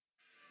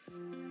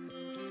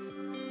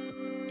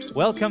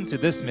Welcome to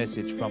this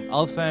message from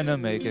Alpha and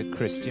Omega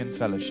Christian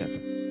Fellowship.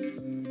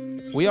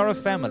 We are a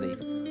family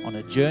on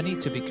a journey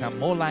to become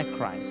more like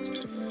Christ,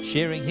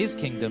 sharing His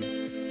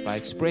kingdom by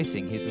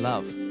expressing His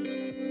love.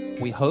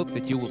 We hope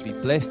that you will be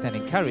blessed and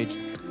encouraged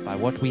by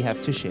what we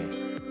have to share.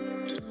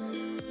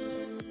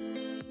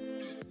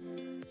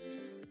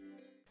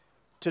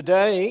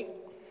 Today,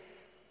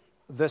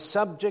 the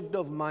subject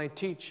of my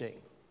teaching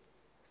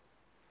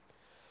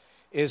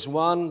is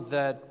one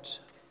that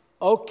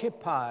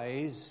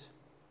occupies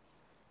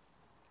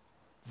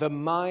the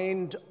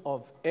mind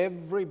of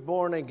every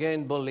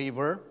born-again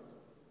believer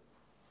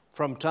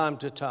from time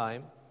to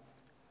time,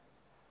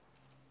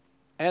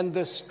 and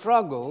the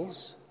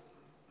struggles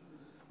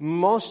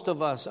most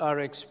of us are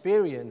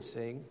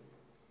experiencing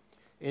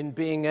in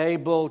being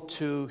able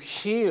to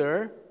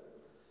hear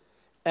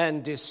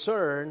and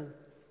discern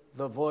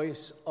the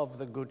voice of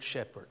the Good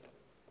Shepherd.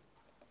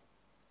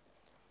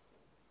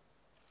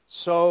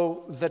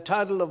 So the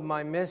title of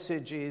my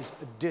message is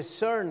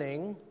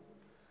Discerning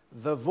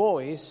the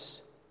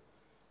Voice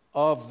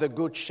of the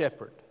Good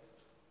Shepherd.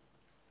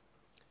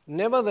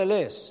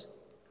 Nevertheless,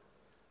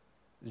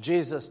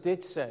 Jesus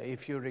did say,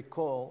 if you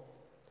recall,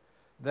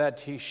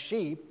 that His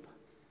sheep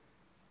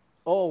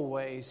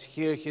always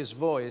hear His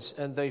voice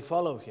and they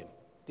follow Him.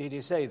 Did He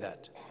say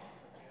that?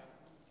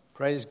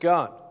 Praise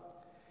God.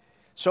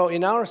 So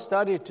in our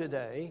study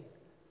today,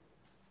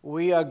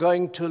 we are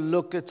going to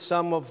look at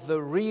some of the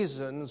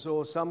reasons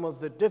or some of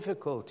the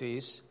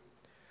difficulties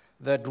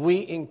that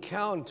we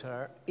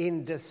encounter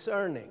in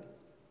discerning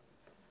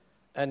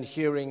and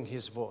hearing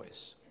His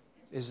voice.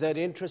 Is that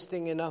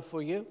interesting enough for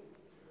you?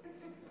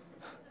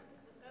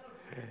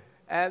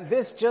 And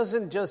this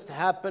doesn't just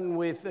happen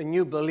with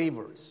new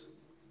believers.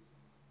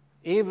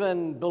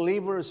 Even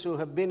believers who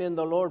have been in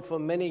the Lord for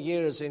many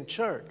years in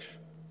church,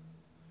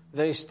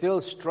 they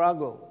still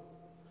struggle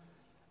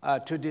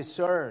to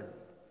discern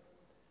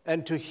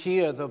and to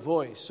hear the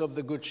voice of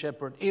the Good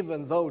Shepherd,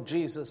 even though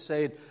Jesus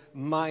said,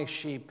 "My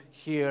sheep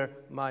hear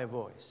my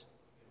voice."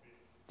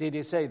 Did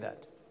He say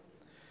that?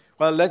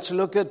 Well, let's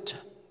look at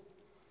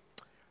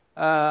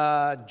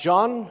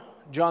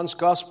John's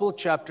Gospel,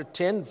 chapter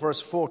 10,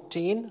 verse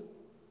 14.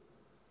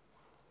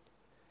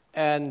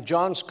 And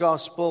John's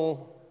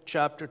Gospel,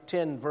 chapter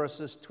 10,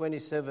 verses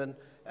 27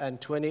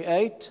 and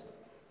 28.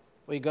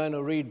 We're going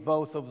to read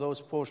both of those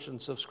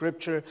portions of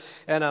Scripture,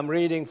 and I'm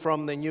reading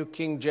from the New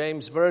King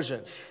James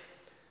Version.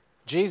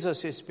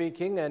 Jesus is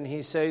speaking, and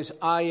He says,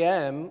 "I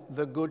am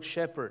the Good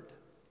Shepherd,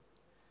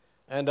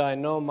 and I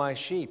know my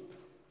sheep,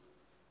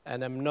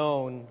 and am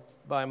known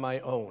by my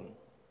own."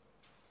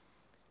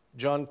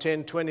 John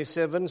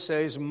 10:27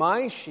 says,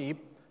 "My sheep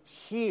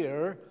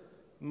hear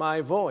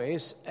my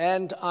voice,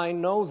 and I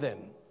know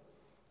them,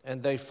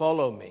 and they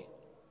follow me,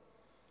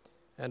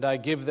 and I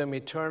give them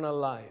eternal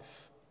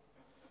life,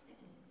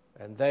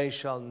 and they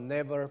shall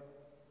never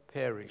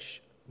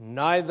perish,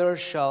 neither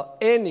shall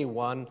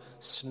anyone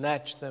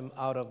snatch them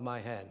out of my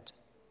hand."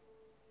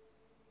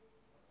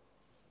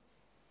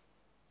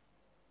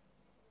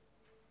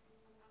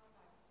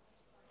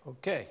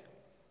 Okay.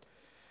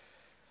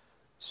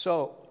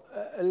 So,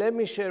 let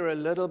me share a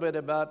little bit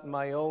about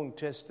my own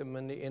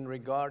testimony in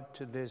regard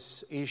to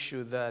this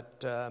issue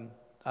that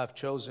I've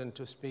chosen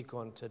to speak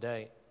on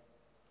today.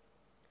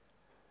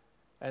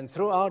 And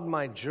throughout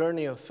my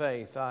journey of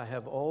faith, I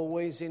have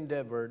always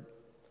endeavored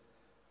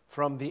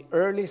from the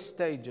early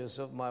stages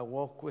of my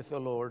walk with the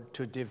Lord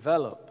to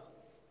develop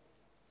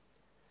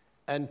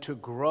and to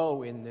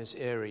grow in this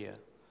area,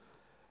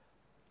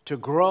 to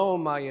grow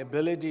my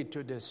ability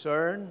to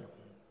discern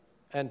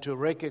and to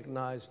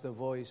recognize the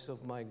voice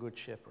of my Good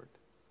Shepherd.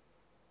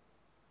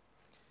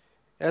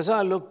 As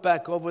I look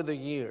back over the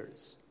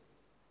years,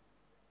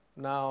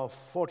 now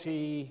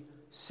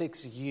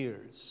 46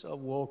 years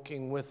of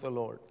walking with the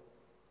Lord,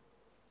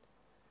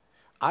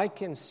 I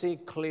can see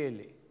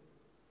clearly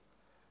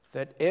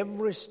that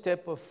every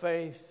step of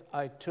faith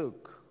I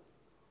took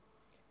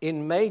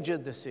in major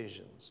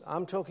decisions,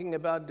 I'm talking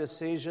about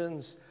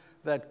decisions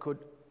that could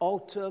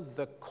alter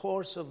the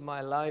course of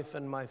my life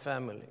and my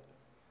family.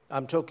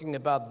 I'm talking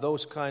about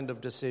those kind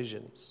of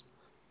decisions.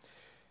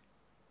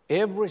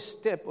 Every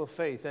step of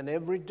faith and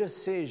every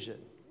decision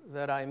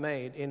that I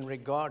made in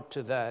regard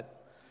to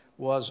that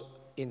was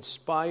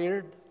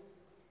inspired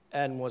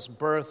and was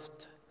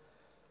birthed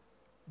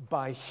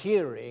by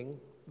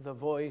hearing the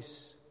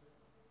voice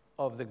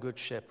of the Good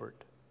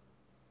Shepherd.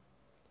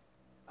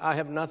 I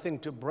have nothing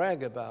to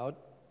brag about.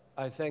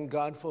 I thank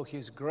God for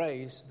His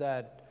grace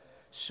that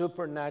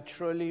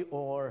supernaturally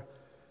or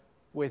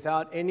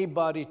without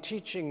anybody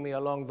teaching me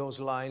along those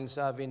lines,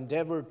 I've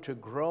endeavored to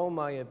grow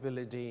my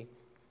ability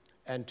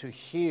and to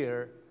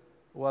hear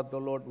what the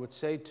Lord would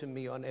say to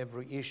me on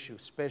every issue,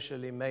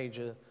 especially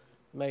major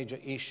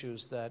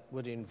issues that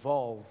would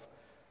involve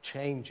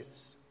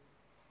changes.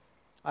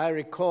 I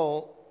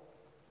recall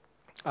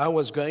I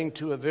was going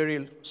to a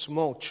very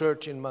small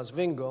church in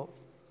Masvingo,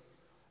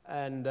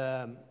 and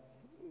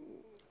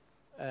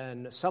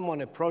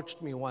someone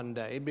approached me one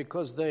day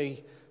because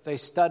they they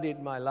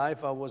studied my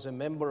life. I was a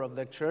member of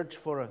the church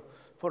for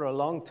a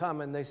long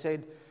time, and they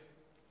said,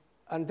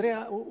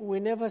 Andrea, we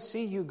never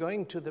see you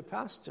going to the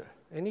pastor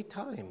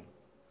anytime.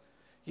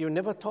 You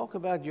never talk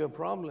about your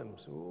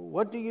problems.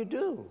 What do you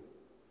do?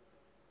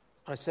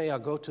 I say, I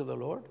go to the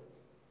Lord.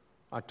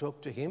 I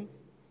talk to Him.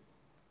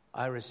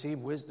 I receive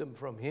wisdom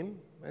from Him.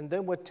 And they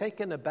were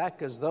taken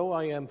aback as though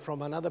I am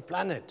from another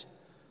planet.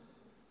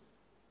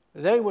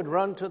 They would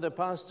run to the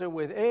pastor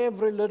with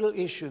every little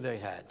issue they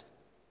had.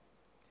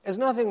 There's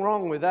nothing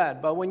wrong with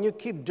that, but when you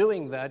keep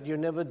doing that, you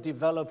never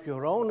develop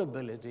your own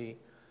ability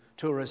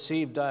to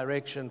receive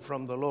direction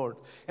from the Lord.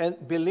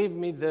 And believe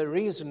me, there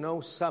is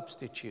no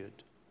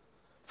substitute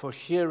for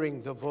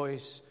hearing the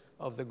voice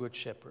of the Good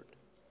Shepherd.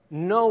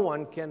 No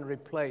one can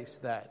replace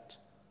that.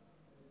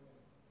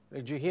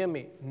 Did you hear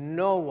me?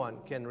 No one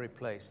can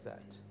replace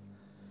that.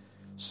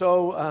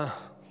 So,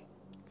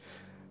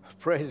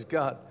 praise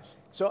God.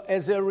 So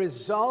as a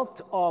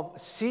result of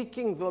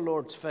seeking the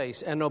Lord's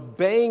face and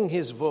obeying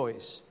His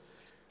voice,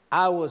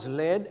 I was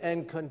led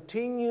and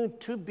continue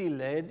to be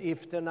led,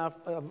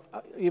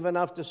 even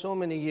after so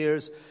many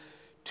years,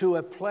 to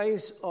a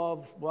place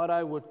of what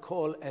I would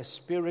call a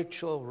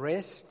spiritual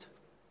rest.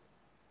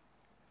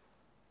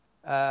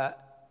 A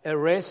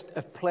rest,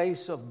 a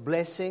place of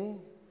blessing,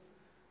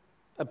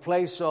 a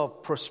place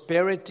of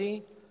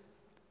prosperity,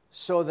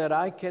 so that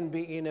I can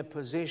be in a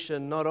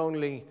position not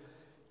only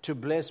to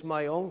bless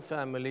my own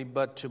family,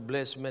 but to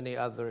bless many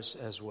others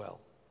as well.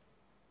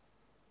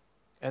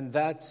 And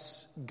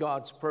that's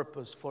God's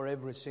purpose for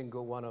every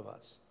single one of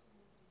us.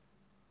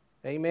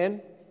 Amen?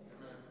 Amen.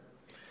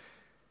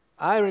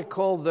 I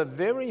recall the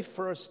very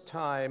first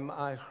time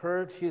I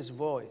heard His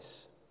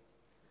voice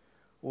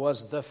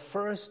was the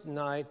first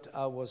night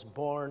I was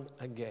born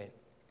again.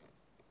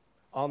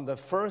 On the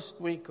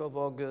first week of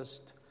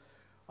August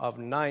of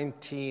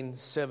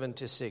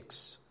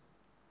 1976.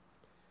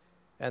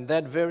 And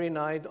that very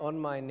night on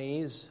my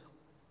knees,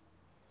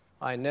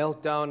 I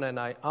knelt down and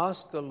I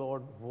asked the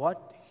Lord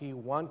what He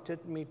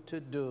wanted me to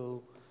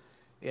do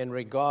in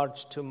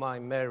regards to my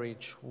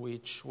marriage,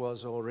 which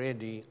was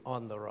already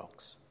on the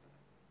rocks.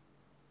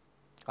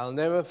 I'll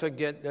never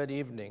forget that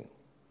evening.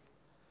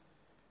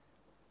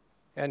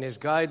 And His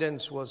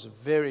guidance was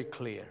very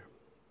clear.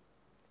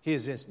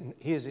 His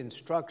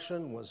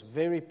instruction was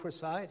very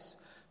precise.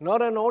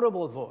 Not an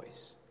audible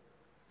voice,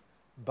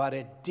 but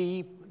a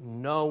deep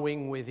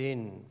knowing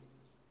within.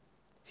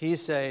 He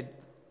said,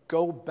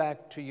 go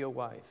back to your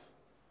wife,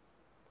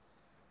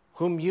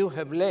 whom you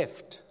have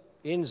left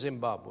in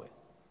Zimbabwe,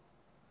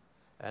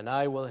 and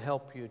I will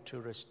help you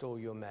to restore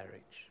your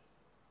marriage.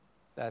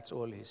 That's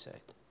all He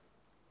said.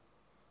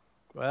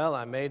 Well,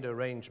 I made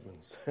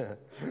arrangements.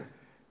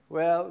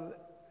 Well,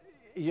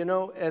 you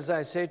know, as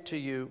I said to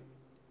you,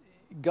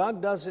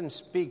 God doesn't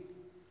speak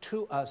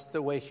to us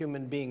the way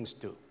human beings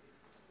do.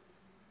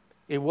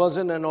 It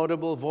wasn't an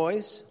audible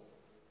voice.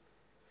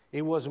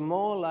 It was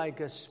more like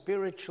a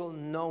spiritual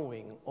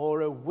knowing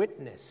or a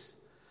witness,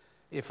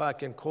 if I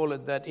can call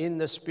it that, in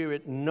the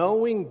Spirit,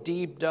 knowing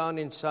deep down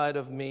inside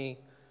of me,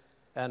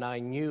 and I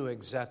knew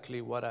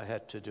exactly what I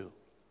had to do.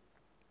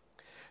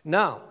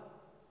 Now,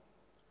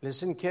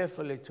 listen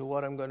carefully to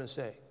what I'm going to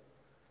say.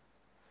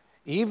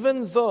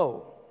 Even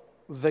though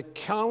the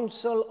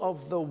counsel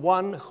of the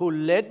one who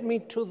led me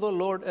to the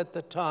Lord at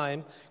the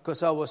time,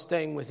 because I was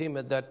staying with Him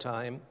at that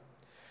time,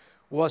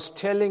 was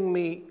telling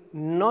me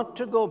not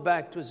to go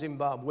back to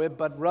Zimbabwe,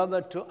 but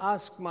rather to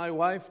ask my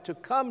wife to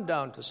come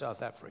down to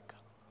South Africa.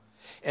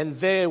 And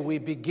there we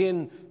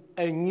begin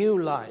a new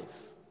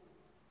life,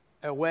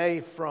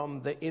 away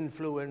from the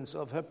influence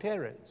of her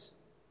parents.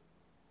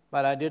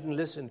 But I didn't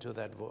listen to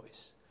that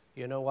voice.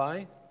 You know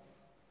why?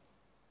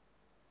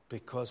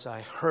 Because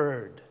I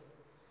heard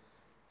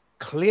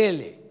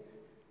clearly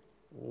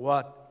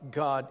what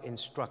God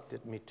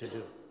instructed me to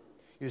do.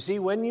 You see,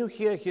 when you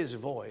hear His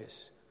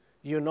voice,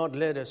 you're not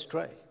led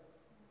astray.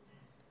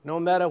 No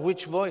matter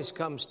which voice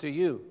comes to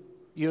you,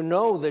 you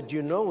know that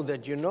you know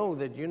that you know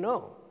that you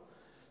know.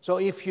 So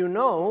if you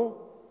know,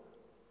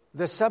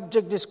 the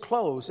subject is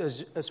closed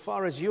as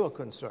far as you are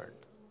concerned.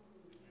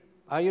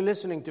 Are you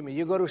listening to me?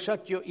 You've got to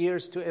shut your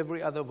ears to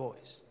every other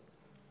voice.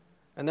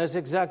 And that's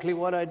exactly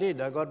what I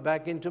did. I got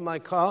back into my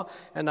car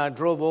and I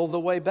drove all the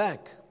way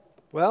back.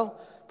 Well,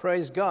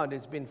 praise God,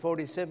 it's been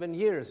 47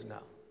 years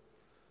now.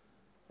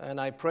 And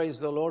I praise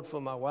the Lord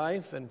for my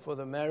wife and for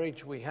the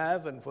marriage we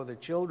have and for the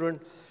children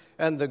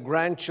and the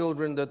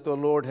grandchildren that the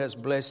Lord has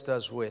blessed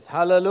us with.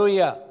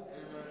 Hallelujah.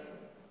 Amen.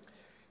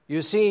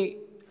 You see,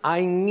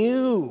 I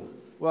knew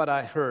what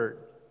I heard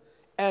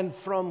and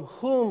from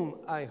whom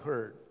I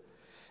heard.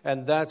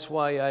 And that's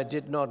why I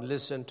did not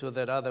listen to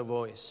that other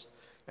voice.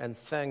 And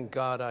thank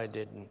God I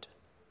didn't.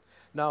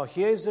 Now,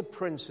 here's a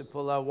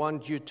principle I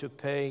want you to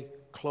pay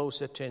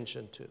close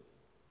attention to.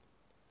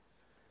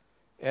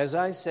 As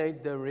I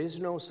said, there is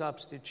no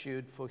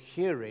substitute for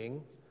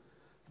hearing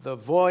the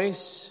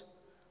voice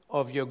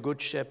of your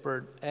Good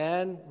Shepherd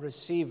and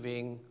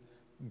receiving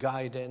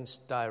guidance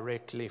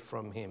directly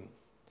from Him.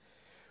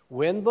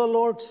 When the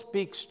Lord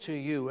speaks to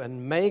you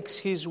and makes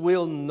His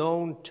will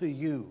known to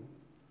you,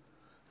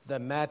 the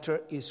matter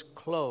is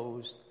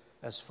closed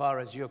as far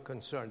as you're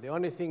concerned. The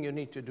only thing you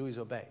need to do is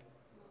obey.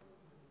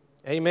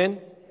 Amen?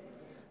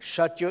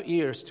 Shut your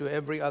ears to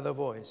every other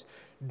voice.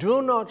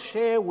 Do not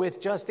share with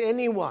just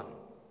anyone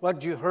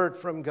what you heard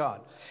from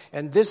God.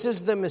 And this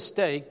is the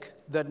mistake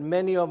that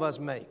many of us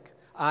make.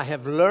 I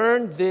have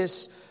learned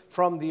this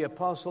from the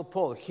Apostle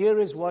Paul. Here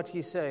is what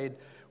he said.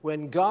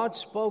 When God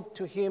spoke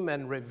to him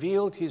and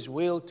revealed His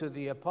will to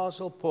the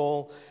Apostle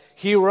Paul,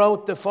 he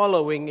wrote the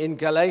following in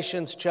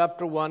Galatians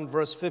chapter 1,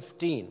 verse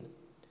 15.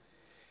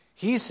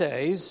 He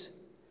says,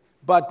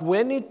 "But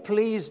when it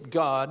pleased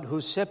God,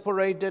 who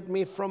separated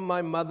me from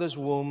my mother's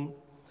womb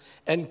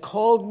and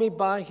called me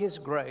by His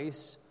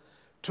grace,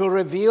 to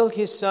reveal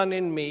His Son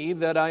in me,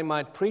 that I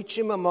might preach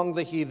Him among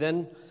the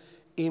heathen,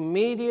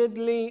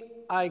 immediately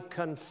I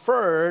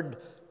conferred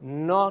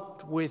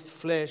not with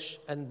flesh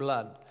and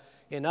blood."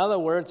 In other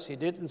words, he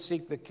didn't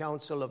seek the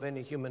counsel of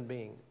any human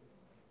being.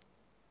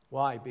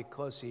 Why?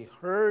 Because he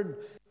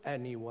heard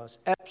and he was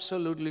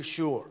absolutely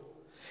sure.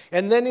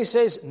 And then he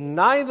says,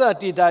 "Neither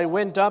did I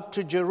went up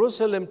to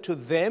Jerusalem to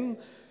them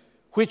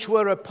which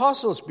were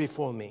apostles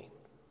before me,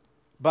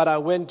 but I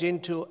went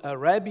into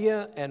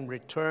Arabia and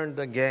returned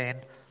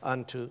again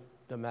unto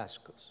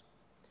Damascus."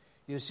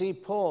 You see,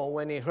 Paul,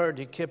 when he heard,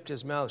 he kept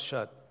his mouth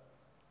shut.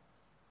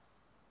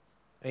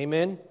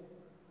 Amen?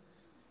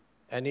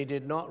 And he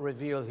did not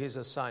reveal his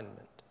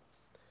assignment.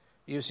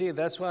 You see,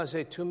 that's why I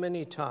say too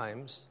many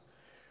times,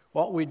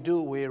 what we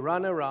do, we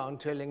run around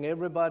telling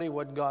everybody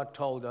what God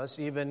told us,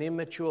 even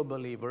immature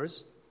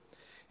believers.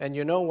 And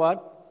you know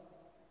what?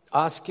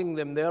 Asking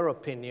them their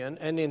opinion.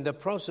 And in the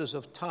process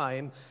of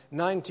time,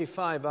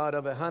 95 out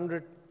of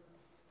 100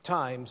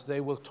 times,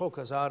 they will talk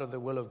us out of the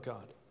will of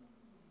God.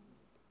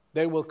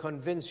 They will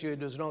convince you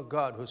it is not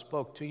God who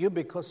spoke to you,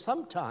 because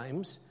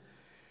sometimes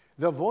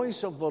the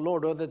voice of the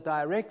Lord or the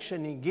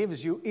direction He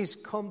gives you is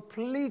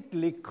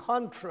completely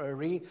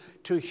contrary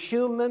to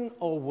human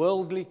or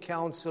worldly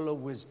counsel or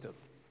wisdom.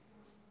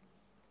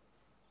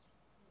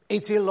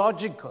 It's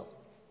illogical.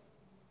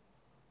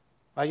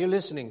 Are you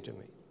listening to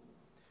me?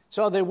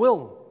 So they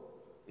will.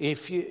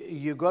 If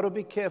you got to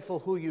be careful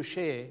who you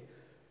share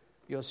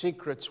your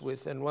secrets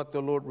with and what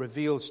the Lord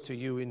reveals to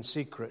you in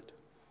secret.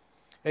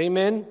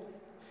 Amen?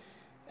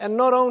 And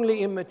not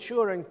only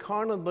immature and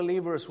carnal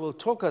believers will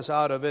talk us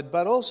out of it,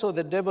 but also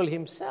the devil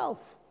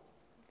himself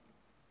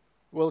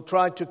will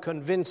try to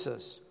convince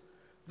us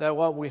that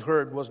what we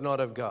heard was not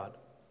of God.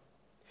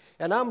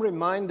 And I'm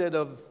reminded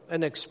of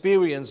an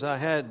experience I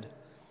had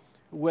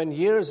when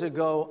years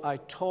ago I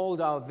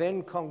told our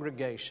then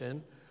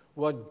congregation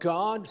what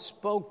God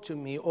spoke to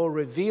me or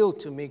revealed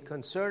to me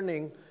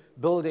concerning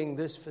building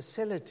this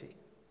facility.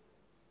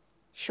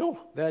 Sure,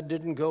 that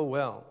didn't go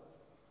well.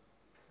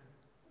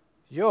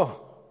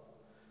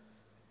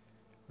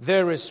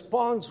 Their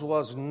response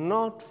was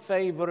not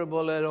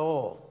favorable at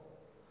all.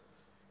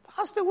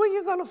 "Pastor, where are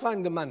you going to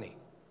find the money?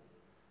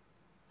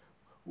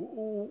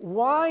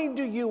 Why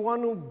do you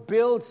want to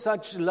build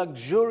such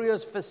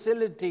luxurious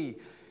facility?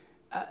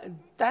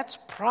 That's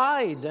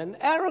pride and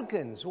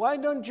arrogance. Why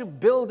don't you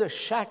build a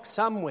shack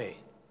somewhere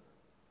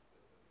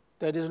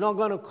that is not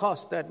going to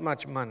cost that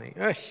much money?"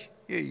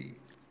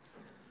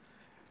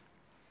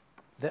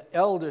 The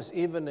elders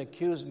even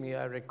accused me,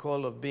 I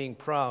recall, of being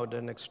proud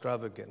and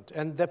extravagant.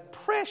 And the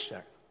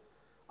pressure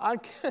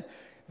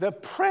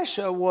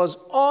was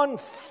on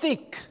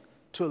thick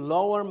to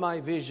lower my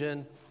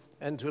vision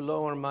and to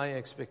lower my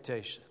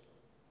expectation.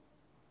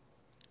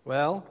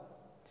 Well,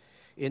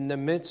 in the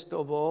midst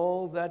of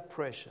all that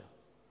pressure,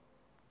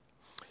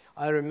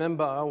 I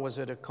remember I was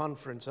at a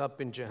conference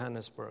up in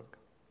Johannesburg.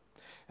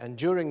 And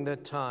during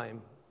that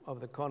time of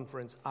the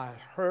conference, I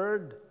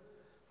heard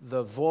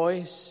the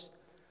voice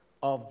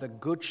of the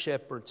Good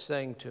Shepherd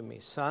saying to me,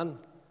 "Son,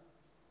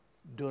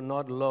 do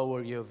not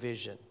lower your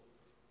vision.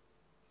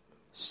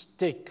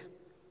 Stick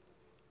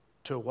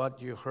to what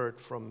you heard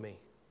from me."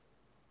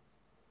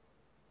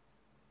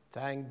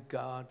 Thank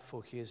God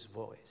for His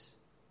voice.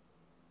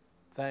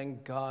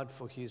 Thank God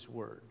for His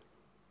word.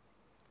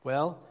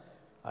 Well,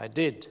 I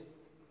did.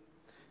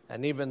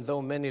 And even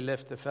though many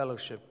left the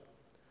fellowship,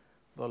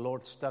 the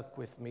Lord stuck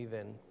with me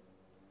then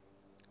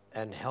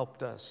and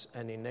helped us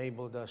and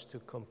enabled us to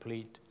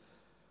complete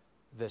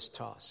this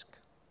task.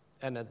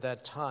 And at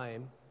that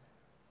time,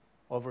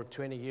 over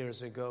 20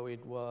 years ago,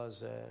 it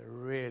was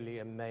really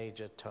a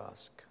major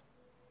task,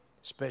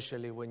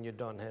 especially when you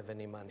don't have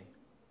any money.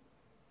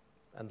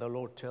 And the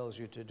Lord tells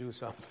you to do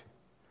something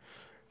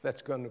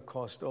that's going to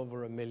cost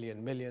over $1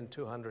 million,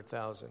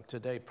 200,000.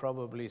 Today,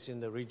 probably it's in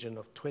the region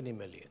of 20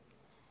 million.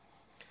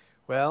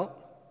 Well,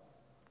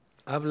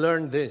 I've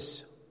learned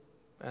this,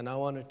 and I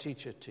want to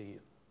teach it to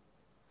you.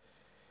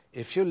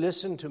 If you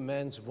listen to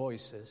man's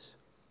voices,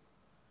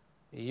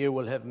 you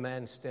will have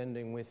man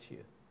standing with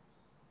you.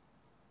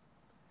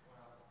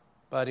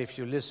 But if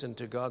you listen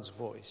to God's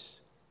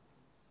voice,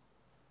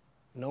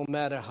 no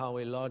matter how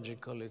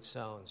illogical it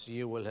sounds,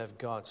 you will have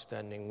God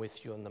standing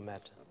with you on the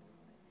matter.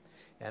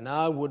 And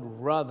I would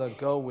rather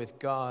go with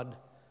God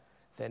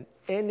than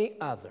any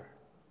other,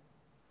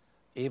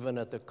 even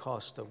at the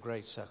cost of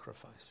great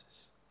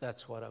sacrifices.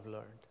 That's what I've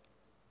learned.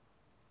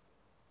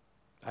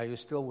 Are you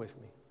still with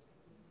me?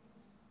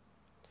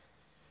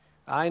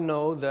 I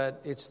know that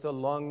it's the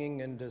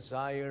longing and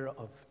desire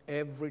of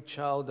every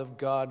child of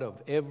God,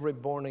 of every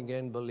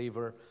born-again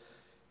believer,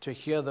 to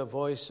hear the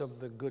voice of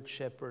the Good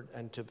Shepherd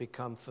and to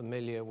become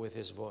familiar with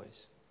His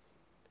voice.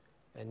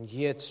 And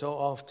yet so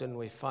often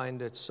we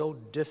find it so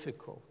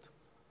difficult,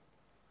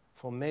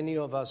 for many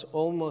of us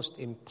almost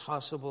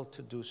impossible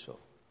to do so.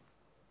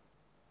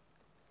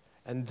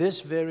 And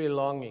this very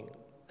longing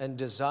and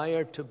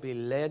desire to be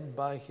led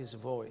by His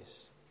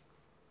voice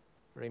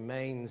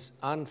remains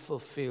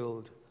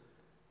unfulfilled,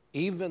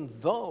 even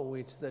though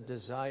it's the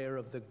desire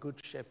of the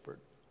Good Shepherd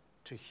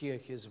to hear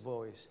His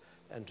voice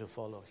and to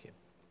follow Him.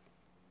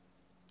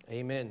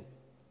 Amen.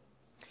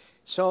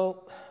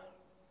 So,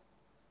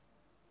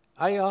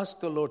 I asked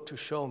the Lord to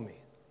show me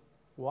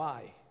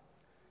why.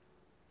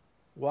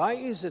 Why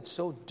is it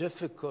so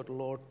difficult,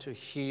 Lord, to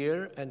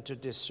hear and to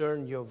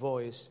discern your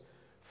voice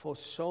for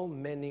so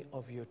many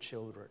of your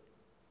children?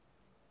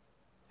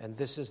 And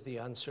this is the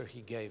answer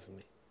He gave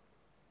me.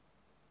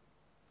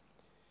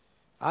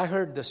 I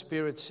heard the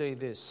Spirit say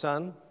this,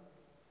 son,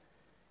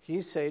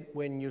 He said,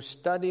 when you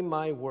study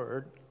my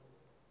word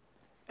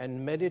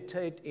and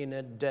meditate in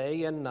it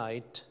day and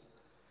night,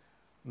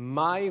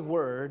 my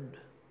word,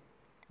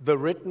 the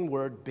written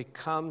word,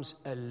 becomes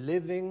a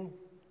living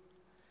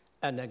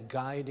and a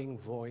guiding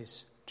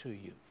voice to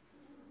you.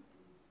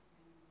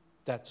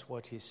 That's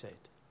what He said.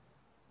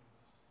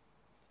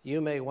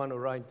 You may want to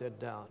write that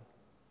down.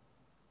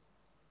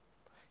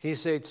 He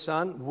said,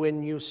 son,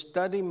 when you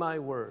study my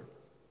word,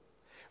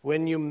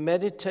 when you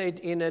meditate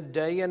in it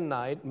day and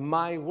night,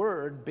 my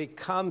word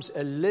becomes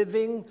a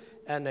living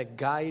and a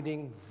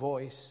guiding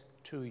voice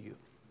to you.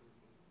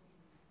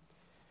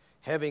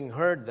 Having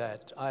heard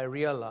that, I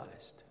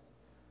realized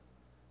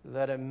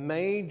that a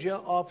major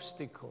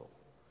obstacle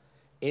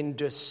in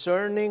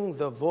discerning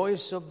the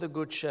voice of the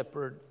Good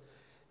Shepherd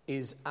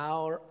is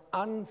our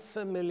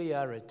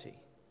unfamiliarity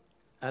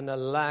and a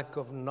lack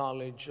of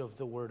knowledge of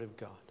the Word of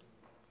God.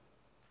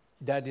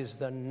 That is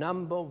the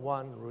number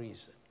one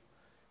reason.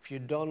 If you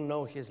don't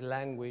know His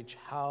language,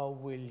 how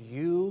will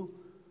you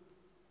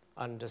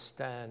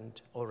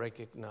understand or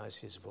recognize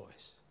His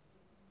voice?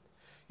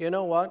 You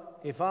know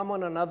what? If I'm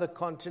on another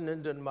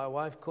continent and my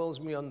wife calls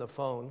me on the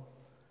phone,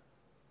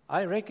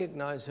 I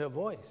recognize her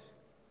voice.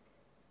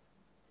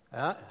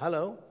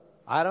 Hello?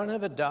 I don't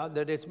have a doubt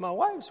that it's my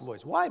wife's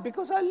voice. Why?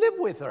 Because I live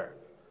with her.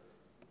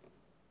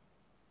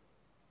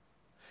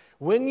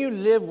 When you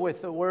live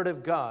with the Word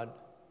of God,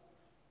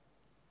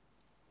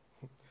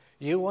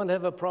 you won't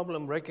have a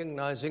problem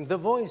recognizing the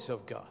voice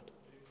of God.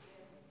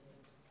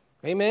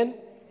 Amen?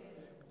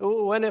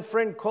 When a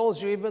friend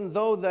calls you, even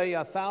though they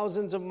are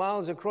thousands of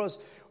miles across,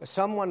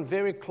 someone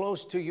very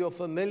close to your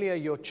familiar,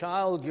 your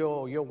child,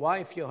 your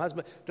wife, your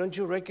husband, don't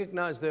you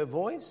recognize their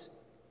voice?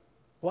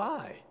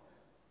 Why?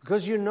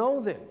 Because you know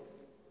them.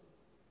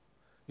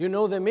 You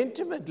know them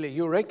intimately.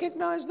 You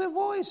recognize their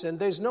voice, and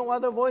there's no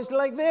other voice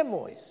like their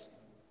voice.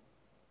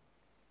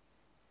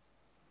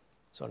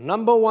 So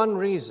number one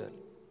reason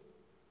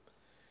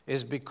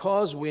is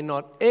because we're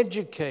not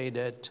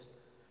educated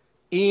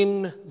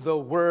in the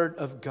Word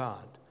of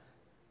God.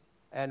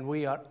 And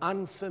we are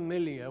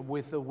unfamiliar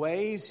with the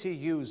ways He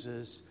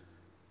uses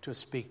to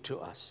speak to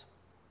us.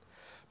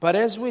 But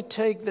as we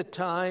take the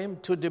time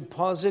to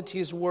deposit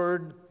His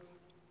Word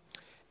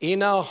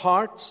in our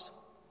hearts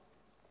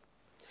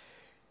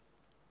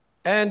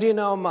and in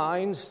our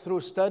minds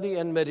through study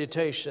and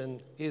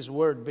meditation, His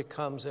Word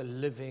becomes a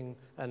living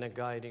and a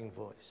guiding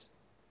voice.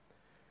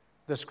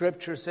 The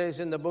Scripture says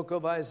in the book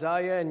of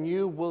Isaiah, and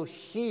you will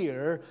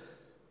hear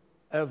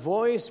a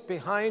voice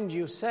behind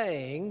you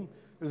saying,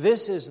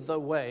 this is the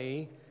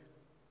way,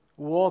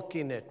 walk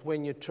in it,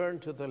 when you turn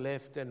to the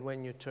left and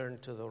when you turn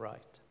to the right.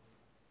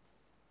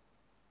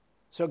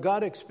 So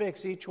God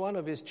expects each one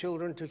of His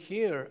children to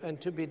hear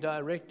and to be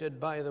directed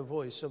by the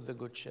voice of the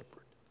Good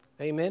Shepherd.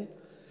 Amen?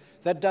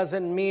 That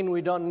doesn't mean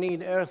we don't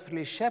need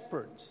earthly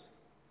shepherds.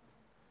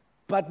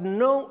 But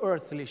no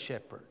earthly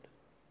shepherd,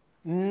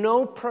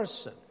 no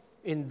person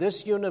in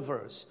this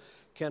universe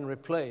can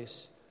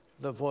replace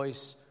the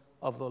voice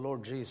of the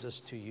Lord Jesus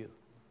to you.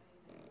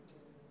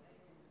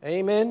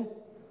 Amen?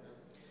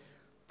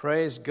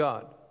 Praise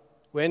God.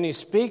 When He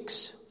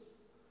speaks,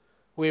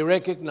 we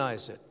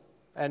recognize it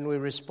and we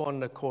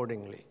respond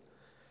accordingly.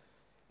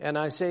 And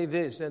I say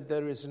this, that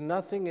there is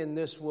nothing in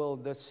this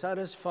world that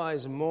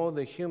satisfies more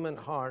the human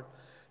heart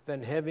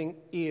than having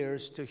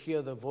ears to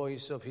hear the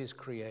voice of His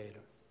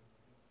Creator.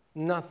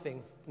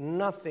 Nothing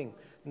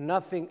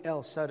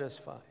else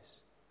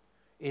satisfies.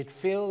 It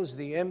fills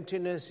the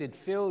emptiness, it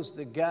fills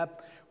the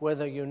gap,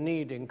 whether you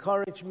need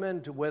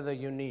encouragement, whether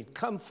you need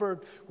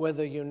comfort,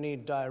 whether you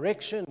need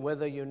direction,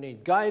 whether you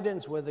need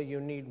guidance, whether you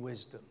need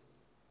wisdom.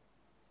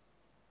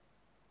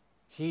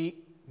 He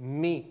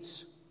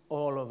meets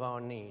all of our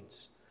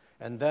needs.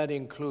 And that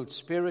includes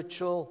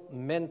spiritual,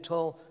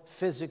 mental,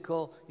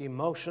 physical,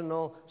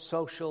 emotional,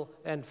 social,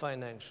 and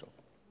financial.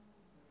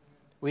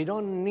 We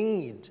don't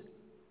need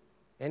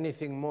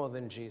anything more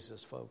than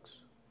Jesus, folks.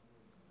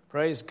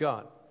 Praise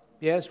God.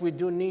 Yes, we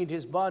do need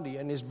His body,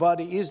 and His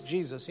body is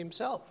Jesus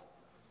Himself.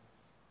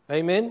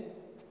 Amen?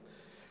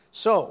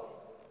 So,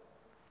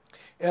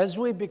 as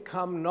we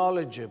become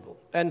knowledgeable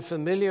and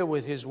familiar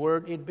with His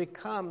Word, it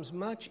becomes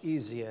much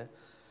easier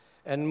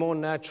and more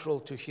natural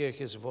to hear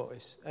His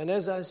voice. And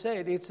as I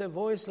said, it's a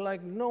voice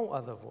like no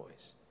other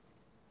voice.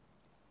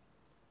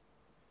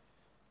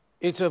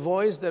 It's a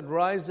voice that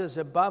rises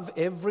above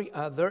every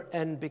other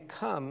and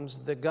becomes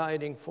the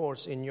guiding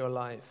force in your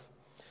life.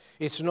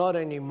 It's not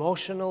an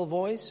emotional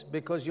voice,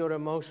 because your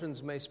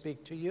emotions may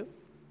speak to you.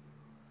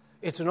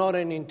 It's not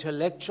an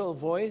intellectual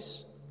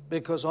voice,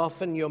 because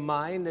often your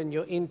mind and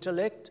your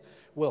intellect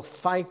will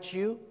fight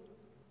you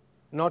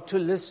not to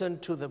listen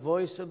to the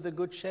voice of the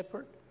Good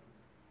Shepherd.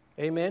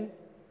 Amen?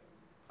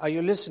 Are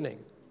you listening?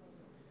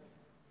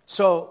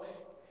 So,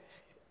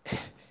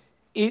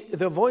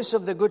 the voice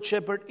of the Good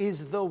Shepherd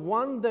is the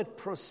one that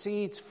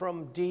proceeds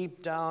from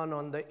deep down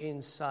on the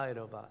inside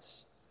of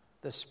us.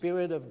 The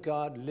Spirit of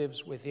God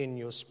lives within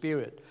your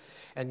spirit,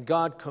 and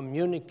God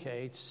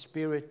communicates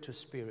spirit to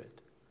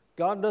spirit.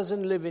 God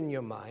doesn't live in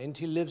your mind,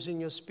 He lives in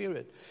your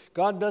spirit.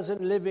 God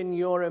doesn't live in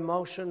your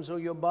emotions or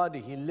your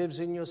body, He lives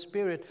in your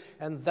spirit,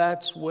 and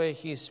that's where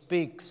He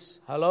speaks.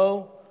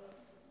 Hello?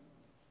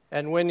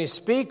 And when He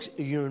speaks,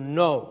 you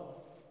know.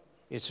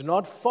 It's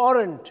not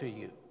foreign to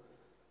you,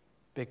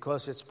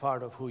 because it's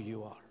part of who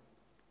you are.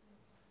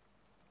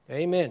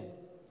 Amen.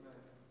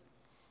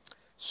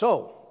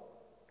 So,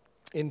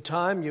 in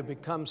time you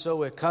become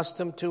so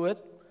accustomed to it,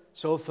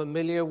 so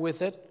familiar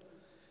with it,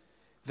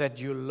 that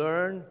you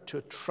learn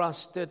to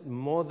trust it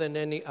more than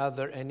any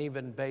other and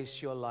even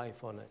base your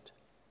life on it.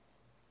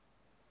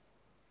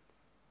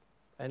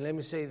 And let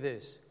me say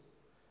this.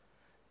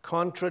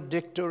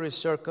 Contradictory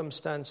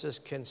circumstances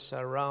can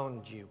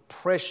surround you,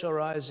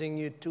 pressurizing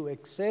you to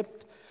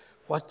accept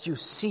what you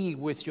see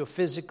with your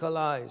physical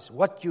eyes,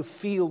 what you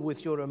feel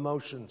with your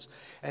emotions,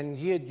 and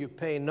yet you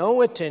pay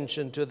no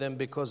attention to them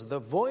because the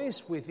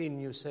voice within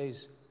you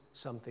says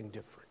something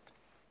different.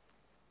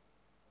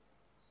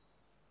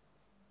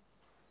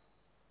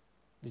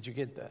 Did you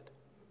get that?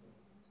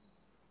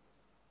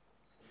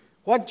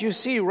 What you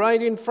see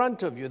right in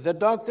front of you, the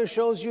doctor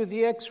shows you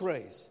the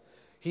x-rays.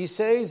 He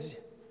says,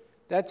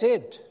 that's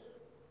it.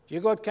 You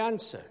got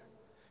cancer.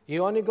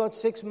 You only got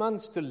 6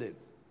 months to live.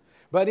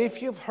 But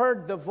if you've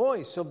heard the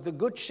voice of the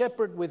Good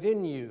Shepherd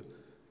within you,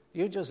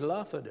 you just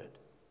laugh at it.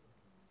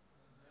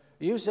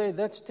 You say,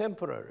 that's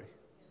temporary.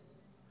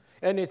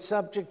 And it's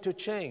subject to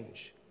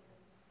change.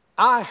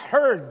 I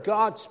heard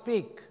God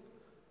speak,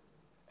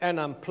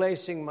 and I'm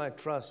placing my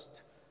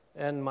trust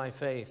and my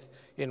faith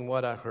in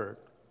what I heard.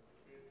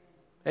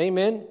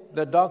 Amen?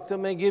 The doctor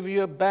may give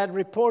you a bad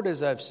report,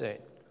 as I've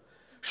said.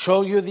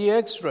 Show you the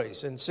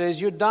x-rays and says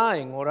you're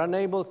dying or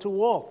unable to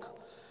walk.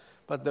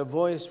 But the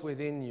voice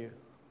within you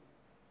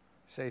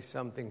says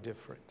something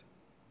different.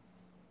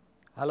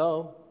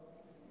 Hello?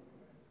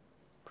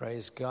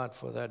 Praise God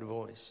for that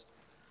voice.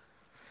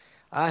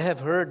 I have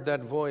heard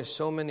that voice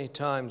so many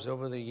times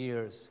over the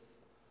years.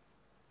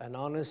 And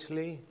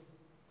honestly,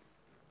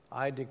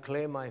 I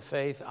declare my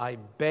faith. I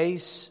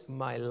base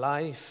my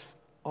life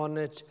on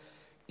it,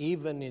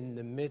 even in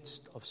the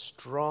midst of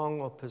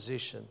strong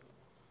opposition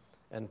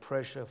and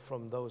pressure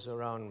from those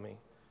around me,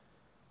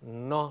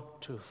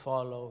 not to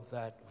follow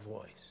that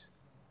voice.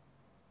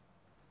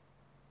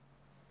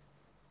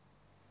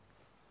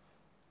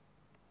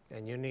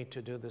 And you need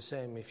to do the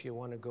same if you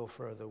want to go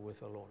further with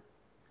the Lord.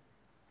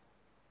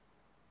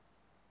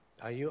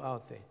 Are you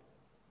out there?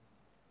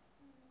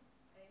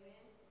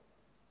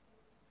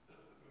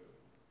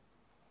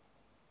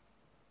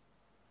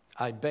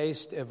 I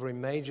based every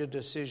major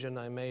decision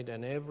I made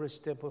and every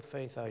step of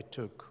faith I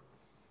took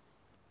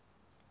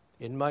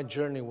in my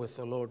journey with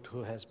the Lord,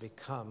 who has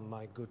become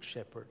my Good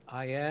Shepherd.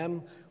 I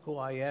am who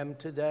I am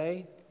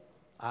today.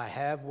 I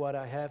have what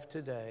I have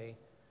today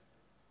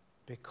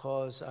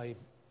because I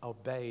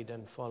obeyed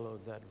and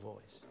followed that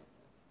voice.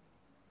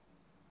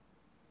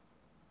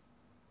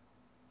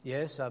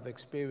 Yes, I've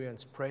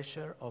experienced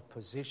pressure,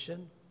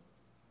 opposition,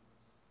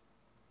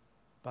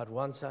 but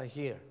once I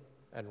hear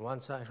and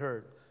once I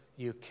heard,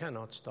 you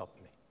cannot stop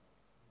me.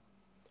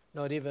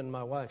 Not even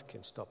my wife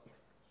can stop me.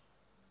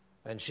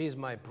 And she's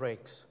my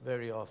brakes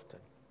very often.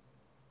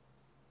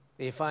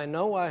 If I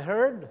know I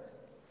heard,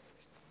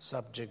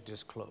 subject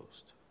is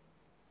closed.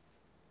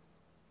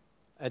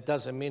 It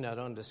doesn't mean I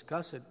don't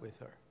discuss it with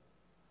her,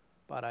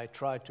 but I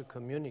try to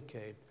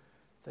communicate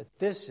that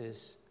this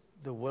is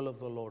the will of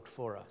the Lord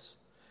for us.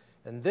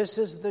 And this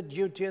is the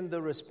duty and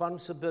the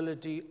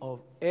responsibility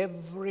of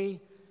every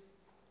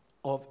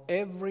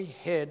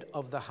head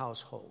of the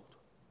household.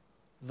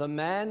 The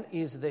man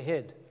is the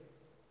head.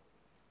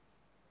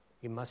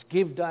 He must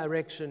give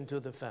direction to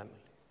the family.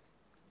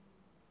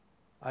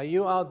 Are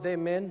you out there,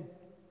 men?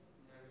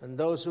 And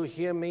those who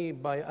hear me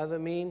by other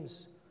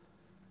means,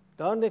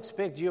 don't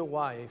expect your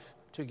wife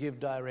to give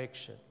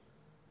direction.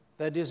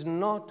 That is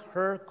not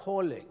her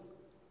calling.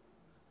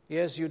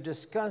 Yes, you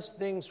discuss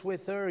things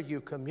with her, you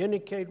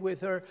communicate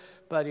with her,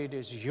 but it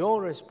is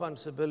your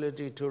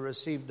responsibility to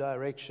receive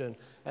direction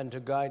and to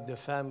guide the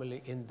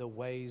family in the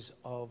ways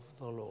of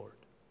the Lord.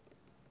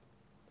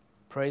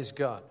 Praise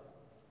God.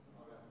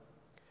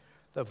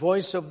 The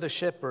voice of the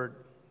shepherd,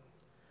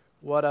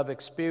 what I've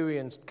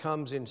experienced,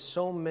 comes in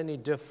so many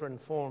different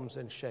forms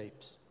and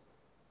shapes,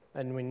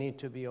 and we need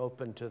to be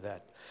open to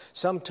that.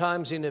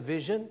 Sometimes in a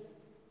vision.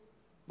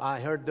 I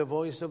heard the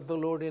voice of the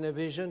Lord in a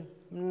vision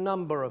a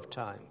number of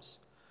times.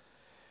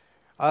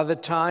 Other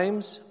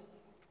times,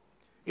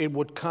 it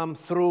would come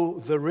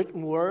through the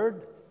written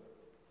word.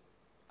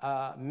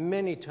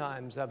 Many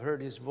times I've heard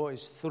His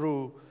voice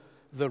through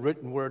the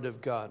written word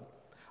of God.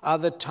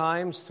 Other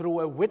times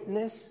through a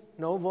witness,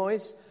 no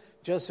voice,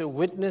 just a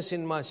witness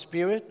in my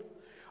spirit.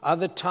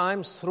 Other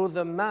times through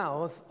the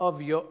mouth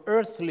of your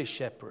earthly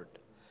shepherd.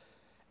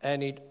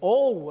 And it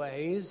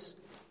always,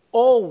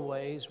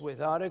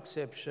 without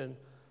exception,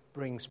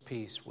 brings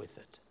peace with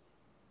it.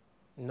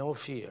 No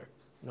fear,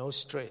 no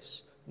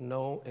stress,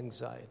 no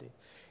anxiety.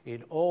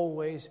 It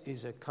always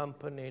is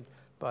accompanied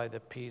by the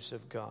peace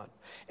of God.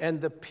 And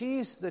the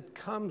peace that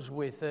comes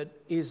with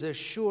it is a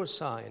sure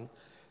sign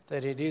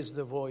that it is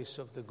the voice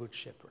of the Good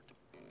Shepherd.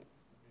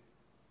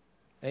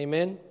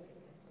 Amen?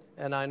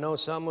 And I know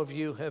some of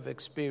you have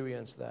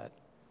experienced that.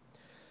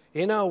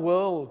 In our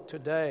world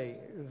today,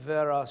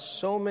 there are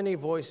so many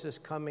voices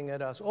coming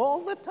at us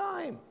all the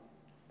time.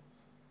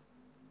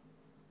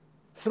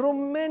 Through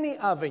many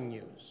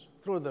avenues,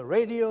 through the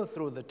radio,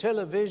 through the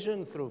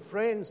television, through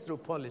friends, through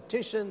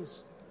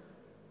politicians.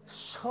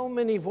 So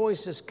many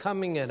voices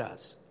coming at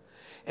us.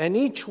 And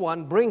each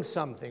one brings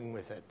something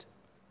with it.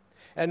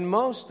 And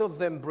most of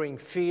them bring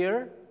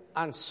fear,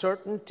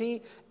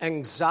 uncertainty,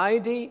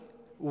 anxiety,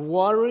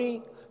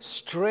 worry,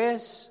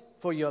 stress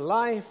for your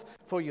life,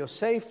 for your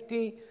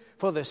safety,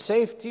 for the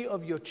safety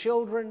of your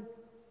children.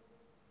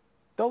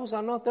 Those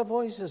are not the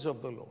voices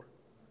of the Lord.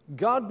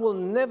 God will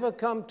never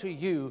come to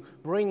you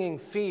bringing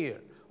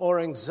fear or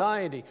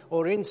anxiety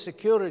or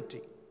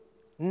insecurity.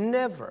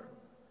 Never.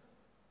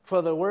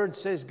 For the Word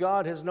says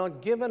God has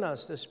not given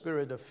us the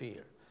spirit of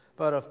fear,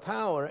 but of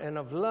power and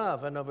of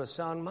love and of a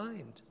sound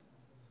mind.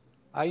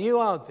 Are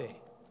you out there?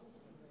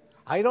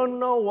 I don't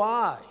know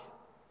why.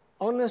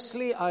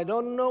 Honestly, I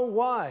don't know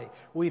why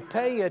we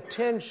pay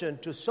attention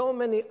to so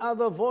many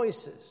other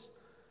voices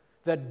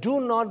that do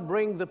not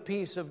bring the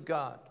peace of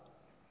God.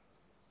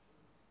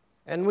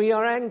 And we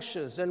are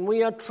anxious, and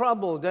we are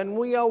troubled, and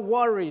we are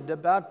worried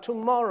about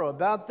tomorrow,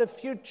 about the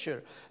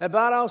future,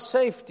 about our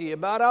safety,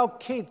 about our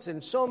kids,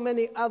 and so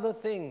many other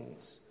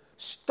things.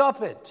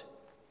 Stop it.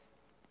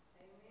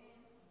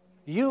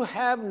 You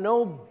have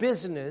no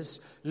business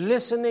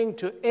listening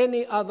to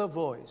any other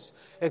voice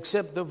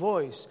except the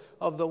voice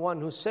of the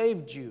one who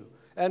saved you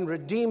and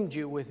redeemed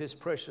you with His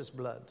precious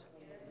blood.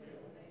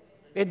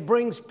 It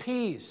brings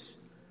peace.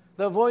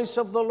 The voice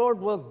of the Lord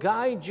will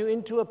guide you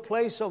into a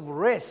place of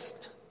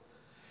rest,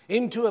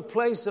 into a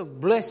place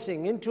of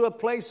blessing, into a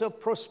place of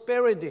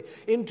prosperity,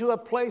 into a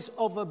place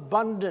of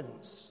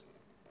abundance.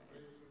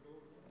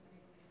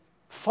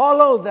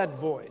 Follow that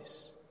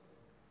voice.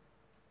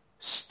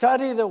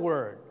 Study the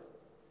Word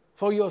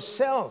for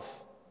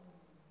yourself.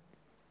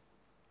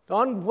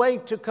 Don't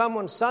wait to come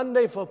on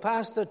Sunday for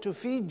pastor to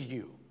feed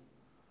you.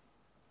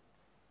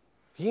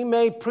 He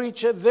may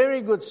preach a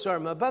very good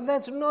sermon, but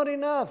that's not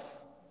enough.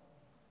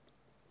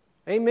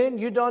 Amen?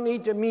 You don't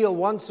eat a meal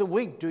once a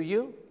week, do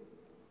you?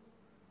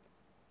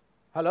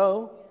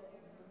 Hello?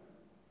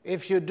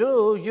 If you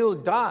do, you'll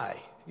die.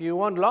 You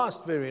won't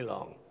last very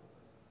long.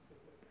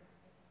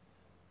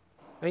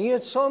 And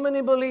yet so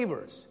many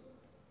believers,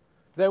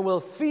 they will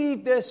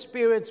feed their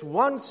spirits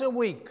once a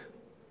week,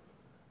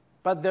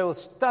 but they'll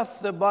stuff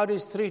their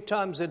bodies 3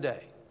 times a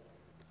day.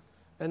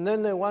 And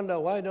then they wonder,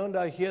 why don't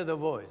I hear the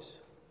voice?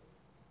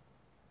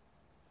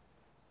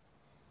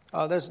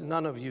 Oh, there's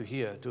none of you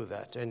here do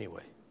that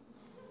anyway.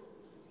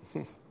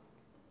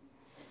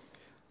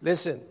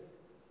 Listen,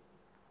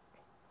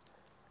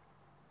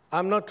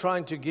 I'm not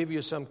trying to give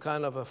you some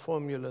kind of a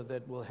formula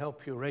that will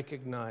help you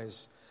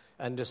recognize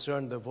and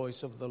discern the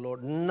voice of the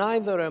Lord.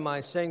 Neither am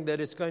I saying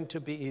that it's going to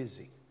be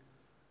easy.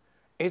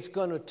 It's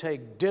going to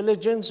take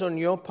diligence on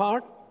your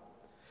part.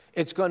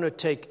 It's going to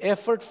take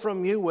effort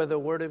from you where the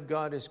Word of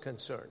God is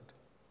concerned.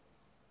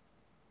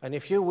 And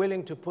if you're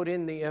willing to put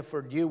in the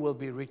effort, you will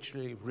be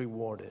richly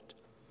rewarded.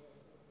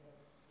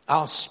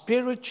 Our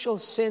spiritual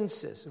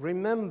senses,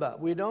 remember,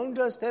 we don't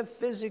just have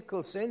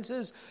physical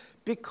senses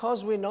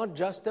because we're not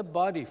just a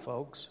body,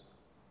 folks.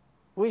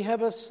 We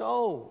have a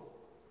soul.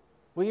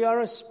 We are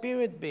a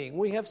spirit being.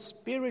 We have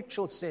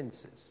spiritual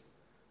senses.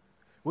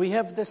 We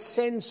have the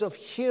sense of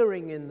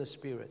hearing in the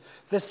Spirit,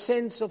 the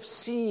sense of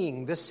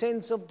seeing, the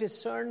sense of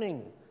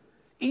discerning,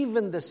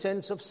 even the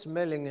sense of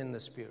smelling in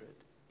the Spirit.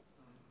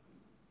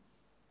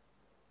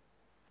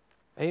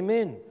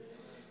 Amen.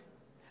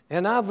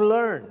 And I've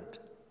learned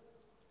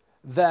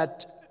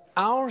that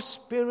our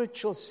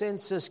spiritual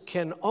senses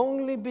can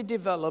only be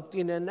developed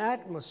in an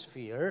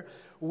atmosphere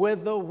where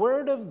the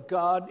Word of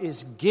God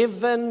is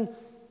given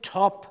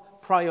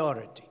top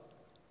priority.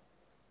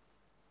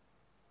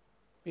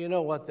 You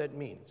know what that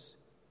means?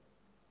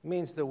 It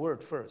means the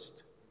Word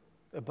first,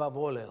 above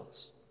all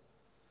else.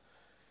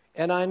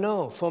 And I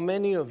know for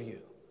many of you,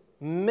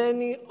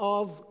 many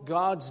of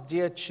God's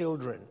dear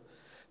children,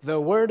 the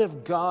Word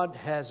of God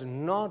has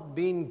not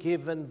been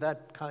given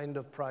that kind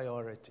of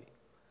priority.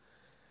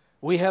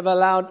 We have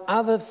allowed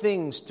other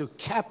things to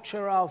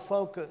capture our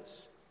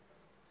focus.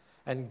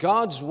 And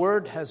God's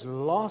Word has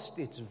lost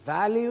its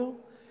value.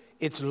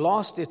 It's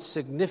lost its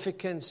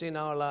significance in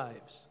our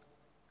lives.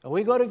 And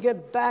we've got to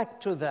get back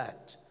to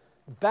that.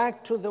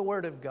 Back to the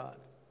Word of God.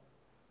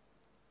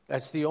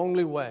 That's the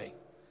only way.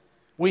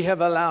 We have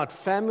allowed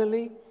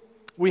family.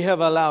 We have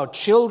allowed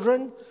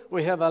children.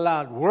 We have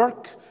allowed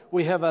work.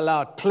 We have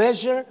allowed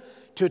pleasure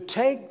to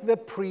take the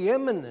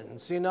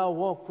preeminence in our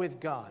walk with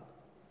God.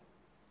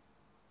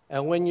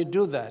 And when you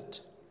do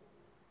that,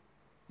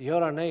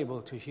 you're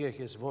unable to hear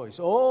His voice.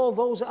 All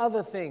those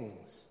other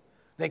things,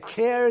 the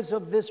cares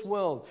of this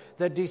world,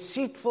 the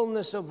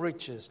deceitfulness of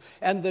riches,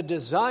 and the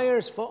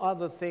desires for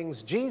other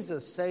things,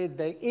 Jesus said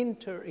they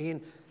enter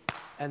in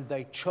and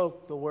they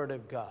choke the Word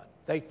of God.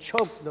 They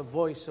choke the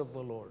voice of the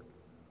Lord.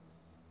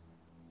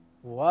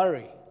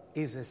 Worry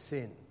is a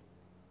sin.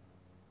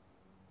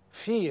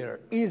 Fear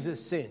is a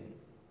sin.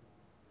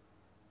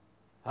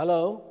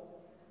 Hello?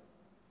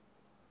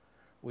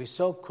 We're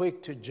so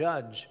quick to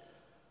judge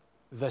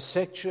the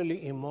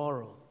sexually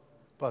immoral,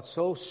 but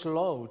so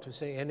slow to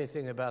say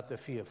anything about the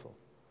fearful.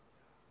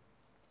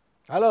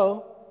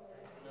 Hello?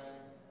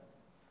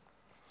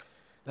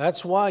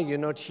 That's why you're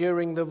not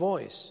hearing the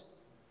voice.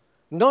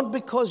 Not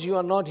because you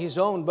are not His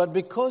own, but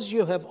because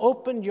you have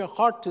opened your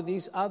heart to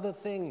these other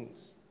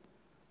things.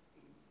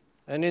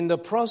 And in the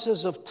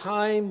process of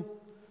time,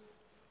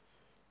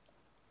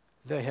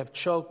 they have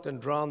choked and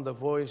drowned the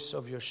voice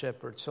of your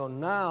shepherd. So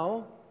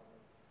now,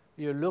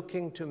 you're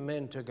looking to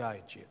men to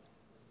guide you.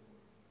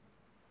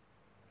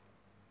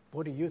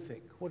 What do you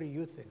think? What do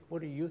you think?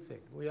 What do you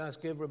think? We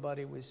ask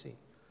everybody we see.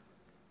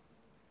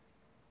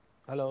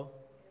 Hello?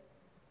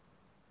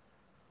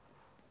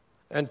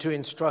 And to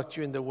instruct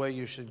you in the way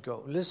you should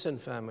go. Listen,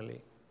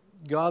 family.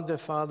 God the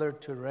Father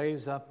to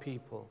raise up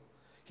people.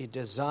 He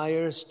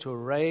desires to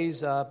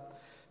raise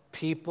up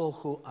people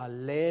who are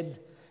led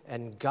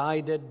and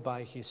guided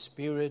by His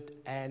Spirit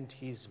and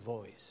His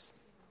voice.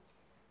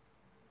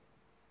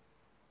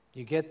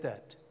 You get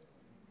that?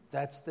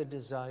 That's the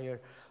desire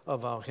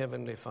of our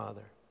Heavenly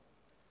Father.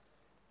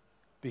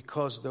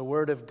 Because the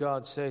Word of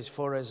God says,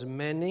 for as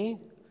many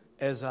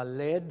as are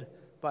led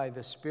by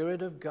the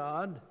Spirit of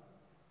God,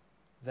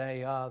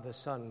 they are the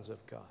sons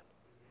of God.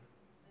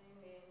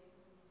 Amen.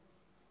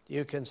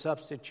 You can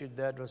substitute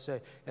that or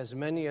say, as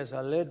many as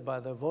are led by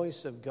the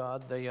voice of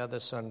God, they are the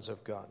sons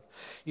of God.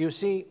 You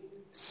see,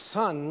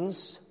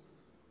 sons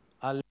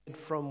are led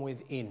from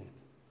within.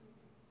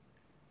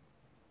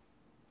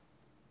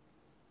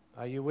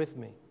 Are you with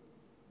me?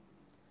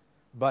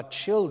 But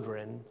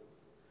children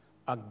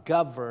are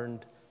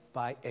governed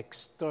by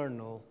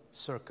external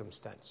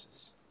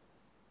circumstances.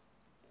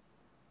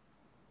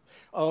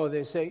 Oh,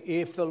 they say,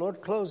 if the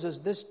Lord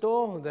closes this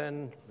door,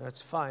 then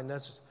that's fine.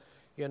 That's,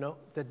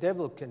 the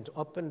devil can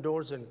open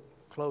doors and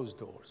close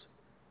doors.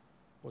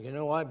 Well, you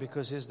know why?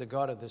 Because He's the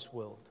God of this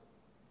world.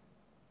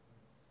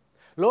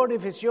 Lord,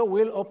 if it's your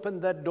will,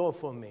 open that door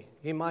for me.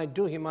 He might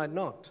do, He might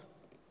not.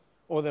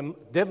 Or the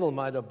devil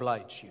might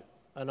oblige you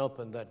and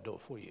open that door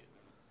for you.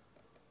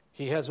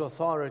 He has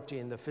authority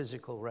in the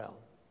physical realm.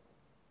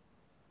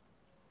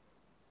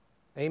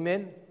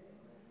 Amen?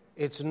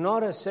 It's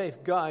not a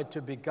safe guide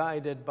to be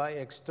guided by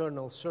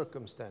external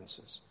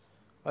circumstances.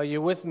 Are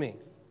you with me?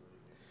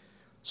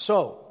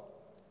 So,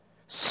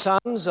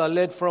 sons are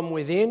led from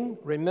within.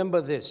 Remember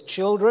this.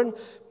 Children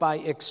by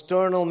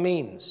external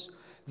means.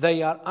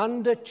 They are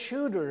under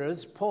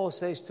tutors, Paul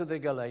says to the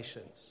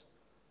Galatians.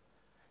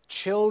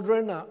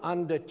 Children are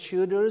under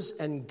tutors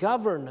and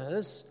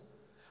governors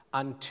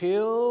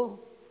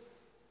until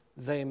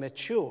they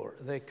mature.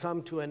 They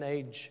come to an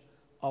age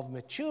of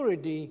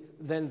maturity,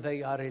 then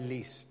they are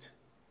released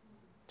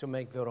to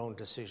make their own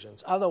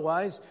decisions.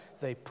 Otherwise,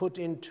 they put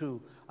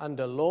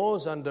under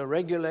laws, under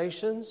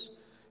regulations.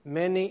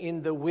 Many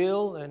in the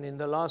will and in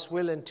the last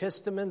will and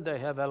testament, they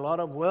have a lot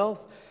of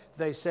wealth.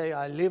 They say,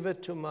 I leave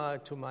it to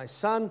my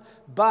son,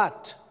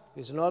 but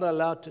he's not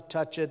allowed to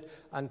touch it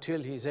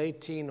until he's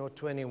 18 or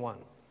 21.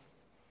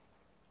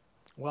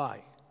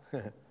 Why?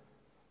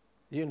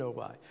 You know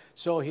why.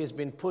 So he's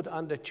been put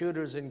under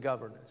tutors and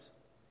governors.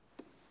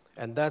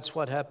 And that's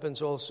what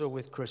happens also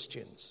with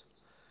Christians.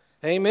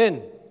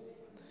 Amen.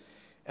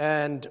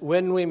 And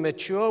when we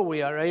mature,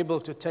 we are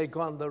able to take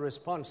on the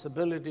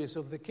responsibilities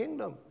of the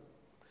kingdom.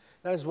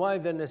 That's why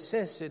the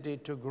necessity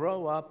to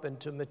grow up and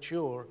to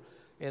mature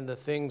in the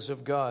things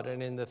of God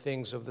and in the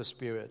things of the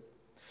Spirit.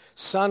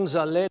 Sons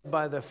are led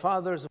by the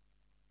fathers,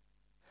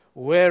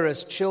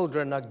 whereas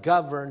children are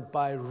governed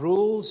by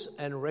rules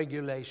and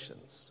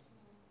regulations.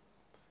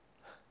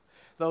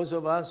 Those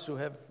of us who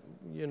have,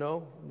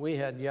 we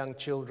had young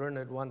children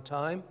at one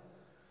time.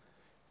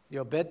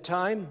 Your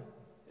bedtime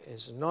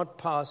is not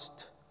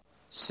past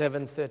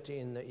 7:30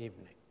 in the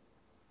evening.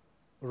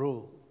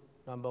 Rule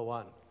number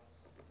 1.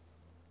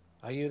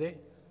 Are you there?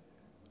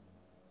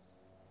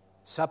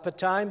 Supper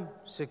time,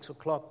 6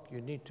 o'clock,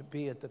 you need to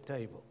be at the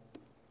table.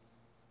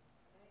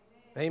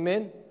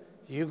 Amen?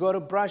 You got to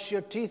brush your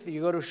teeth.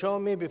 You got to show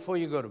me before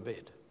you go to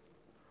bed.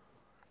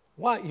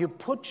 Why? You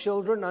put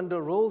children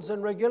under rules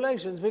and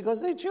regulations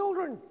because they're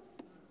children.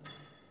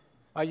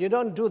 You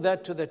don't do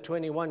that to the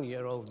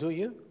 21-year-old, do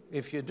you?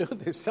 If you do,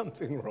 there's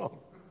something wrong.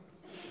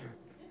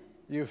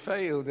 You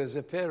failed as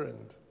a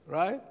parent,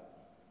 right?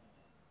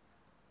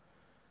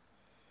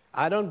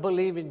 I don't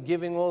believe in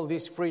giving all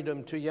this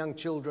freedom to young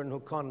children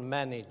who can't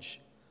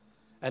manage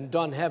and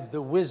don't have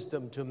the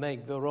wisdom to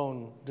make their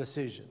own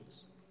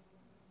decisions.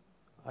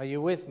 Are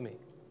you with me?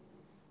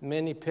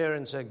 Many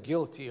parents are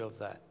guilty of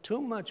that.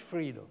 Too much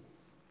freedom.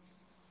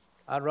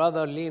 I'd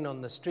rather lean on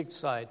the strict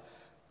side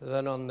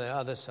than on the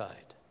other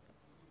side.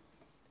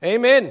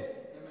 Amen. Amen.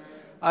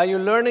 Are you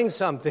learning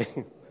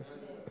something?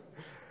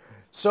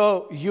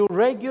 So you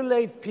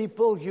regulate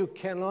people you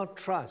cannot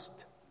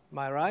trust. Am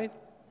I right?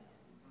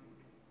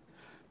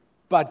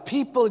 But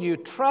people you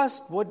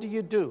trust, what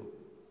do?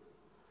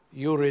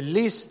 You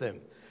release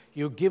them.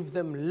 You give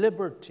them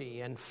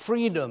liberty and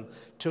freedom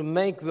to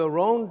make their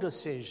own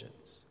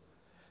decisions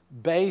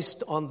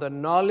based on the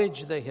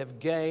knowledge they have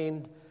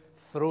gained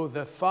through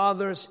the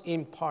Father's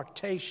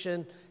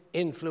impartation,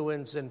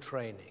 influence, and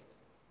training.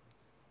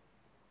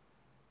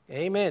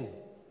 Amen.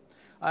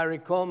 I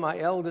recall my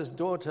eldest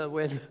daughter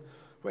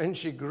when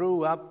she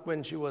grew up,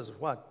 when she was,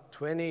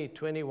 20,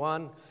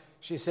 21,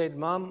 she said,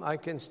 "Mom, I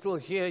can still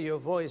hear your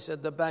voice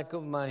at the back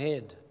of my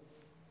head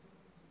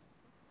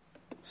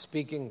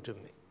speaking to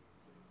me."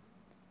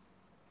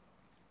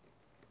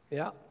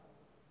 Yeah.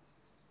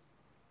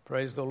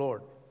 Praise the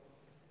Lord.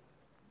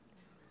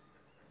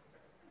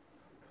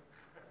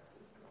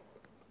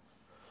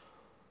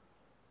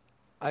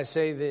 I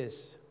say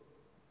this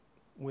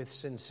with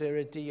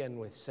sincerity and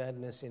with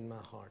sadness in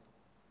my heart.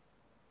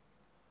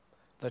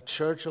 The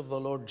church of the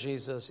Lord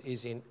Jesus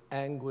is in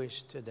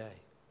anguish today,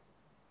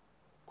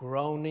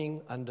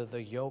 groaning under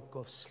the yoke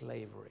of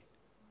slavery.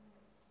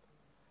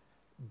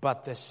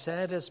 But the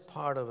saddest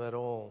part of it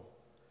all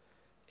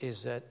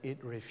is that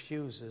it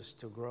refuses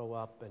to grow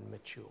up and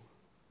mature.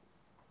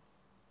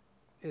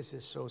 This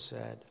is so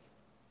sad.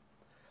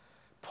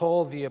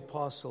 Paul the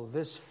Apostle,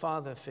 this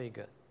father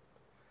figure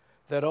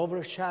that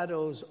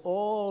overshadows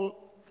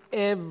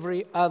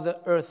every other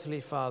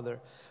earthly father,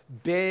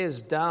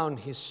 bears down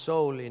his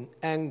soul in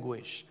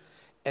anguish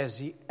as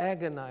he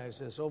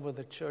agonizes over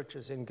the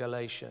churches in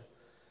Galatia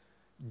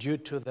due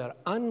to their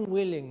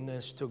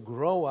unwillingness to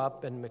grow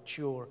up and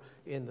mature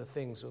in the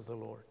things of the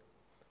Lord.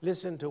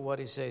 Listen to what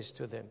he says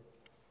to them.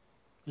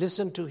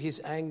 Listen to his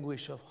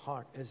anguish of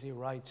heart as he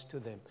writes to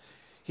them.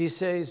 He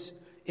says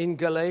in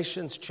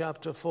Galatians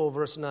chapter 4,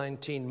 verse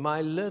 19,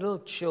 "My little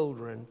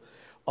children,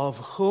 of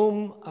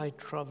whom I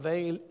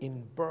travail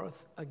in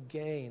birth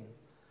again,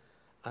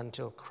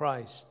 until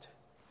Christ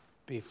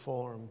be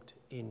formed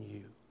in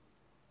you."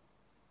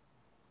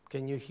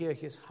 Can you hear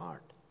his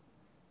heart?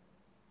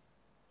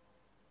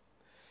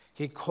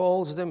 He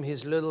calls them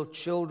his little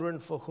children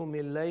for whom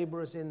he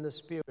labors in the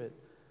Spirit.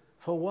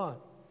 For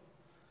what?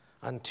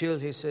 Until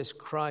he says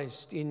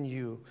Christ in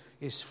you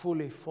is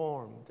fully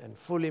formed and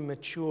fully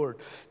matured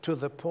to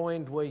the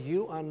point where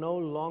you are no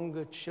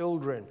longer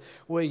children,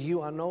 where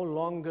you are no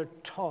longer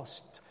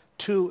tossed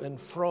to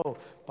and fro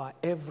by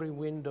every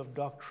wind of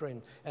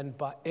doctrine and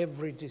by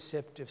every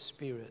deceptive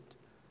spirit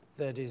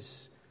that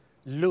is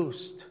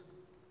loosed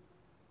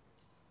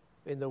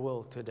in the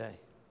world today.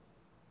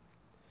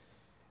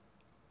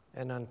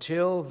 And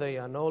until they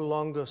are no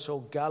longer so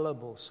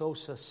gullible, so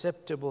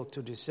susceptible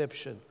to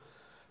deception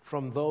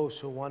from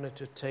those who wanted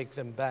to take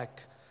them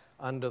back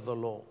under the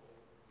law.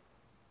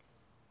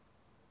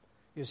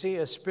 You see,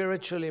 a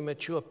spiritually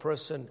mature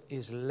person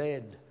is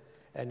led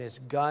and is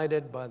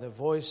guided by the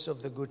voice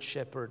of the Good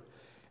Shepherd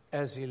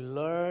as he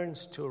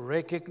learns to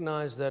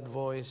recognize that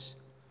voice,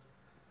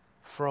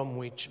 from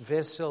which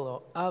vessel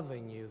or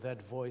avenue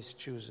that voice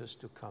chooses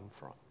to come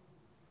from.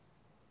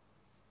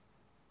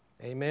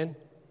 Amen?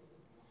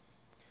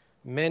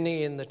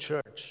 Many in the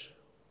church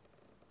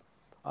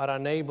are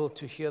unable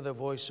to hear the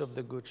voice of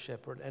the Good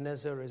Shepherd, and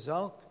as a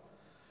result,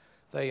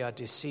 they are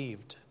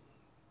deceived,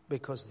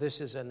 because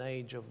this is an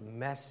age of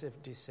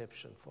massive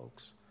deception,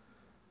 folks.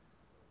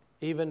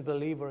 Even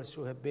believers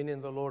who have been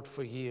in the Lord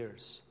for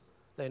years,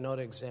 they're not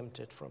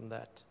exempted from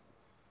that.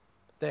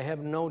 They have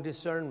no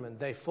discernment.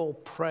 They fall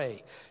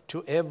prey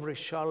to every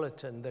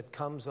charlatan that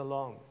comes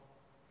along.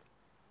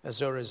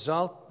 As a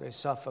result, they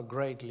suffer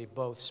greatly,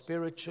 both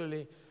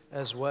spiritually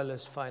as well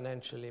as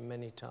financially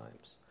many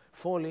times.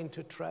 Fall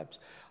into traps.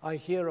 I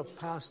hear of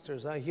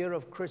pastors, I hear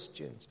of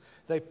Christians.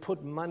 They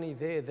put money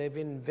there. They've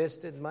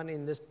invested money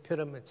in this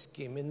pyramid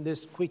scheme, in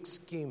this quick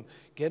scheme,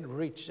 get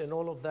rich, and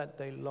all of that,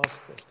 they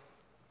lost it.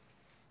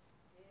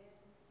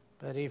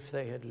 But if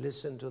they had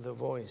listened to the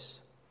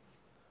voice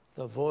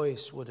the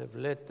voice would have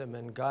led them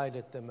and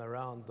guided them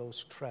around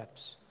those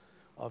traps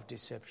of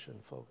deception,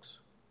 folks.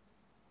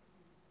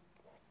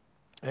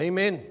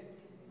 Amen.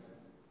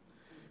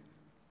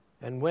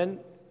 And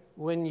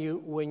when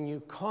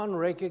you can't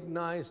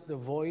recognize the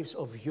voice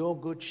of your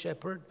good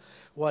shepherd,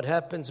 what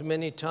happens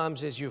many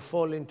times is you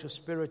fall into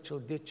spiritual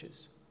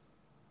ditches.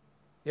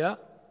 Yeah?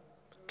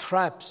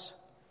 Traps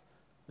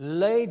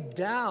laid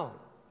down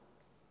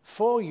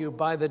for you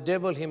by the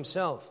devil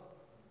himself.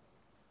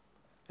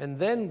 And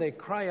then they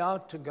cry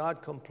out to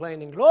God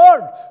complaining,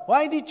 Lord,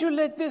 why did you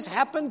let this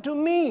happen to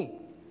me?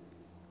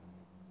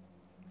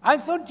 I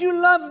thought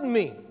you loved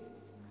me.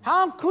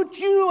 How could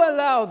you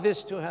allow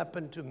this to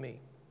happen to me?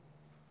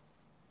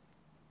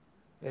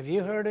 Have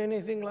you heard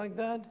anything like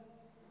that?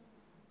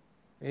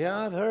 Yeah,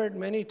 I've heard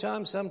many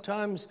times.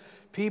 Sometimes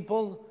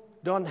people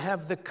don't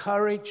have the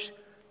courage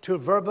to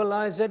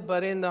verbalize it,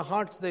 but in their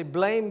hearts they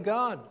blame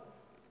God.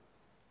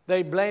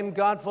 They blame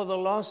God for the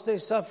loss they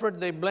suffered.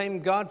 They blame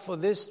God for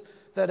this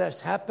that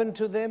has happened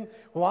to them.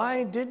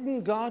 Why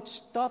didn't God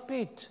stop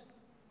it?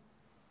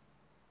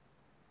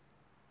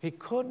 He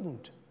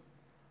couldn't.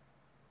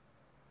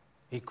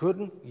 He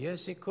couldn't?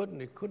 Yes, he couldn't.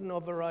 He couldn't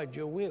override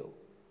your will.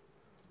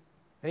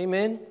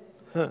 Amen?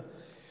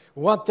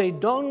 What they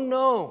don't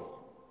know,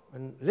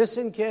 and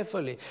listen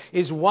carefully,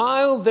 is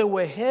while they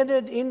were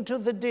headed into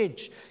the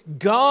ditch,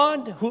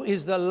 God, who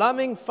is the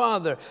loving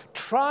Father,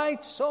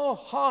 tried so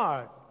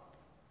hard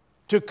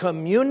to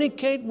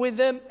communicate with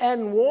them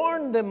and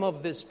warn them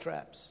of these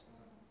traps.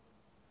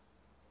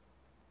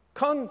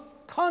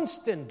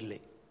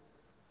 Constantly.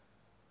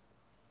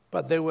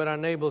 But they were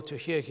unable to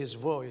hear his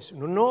voice,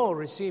 nor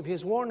receive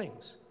his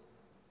warnings.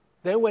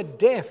 They were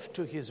deaf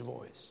to his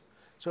voice.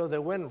 So they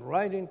went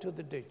right into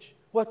the ditch.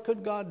 What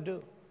could God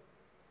do?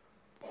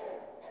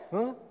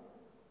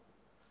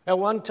 At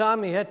one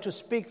time, he had to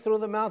speak through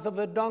the mouth of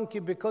a donkey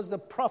because the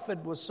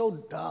prophet was so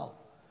dull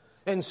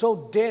and so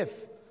deaf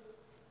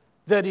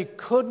that he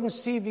couldn't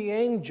see the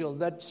angel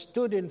that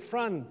stood in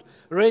front,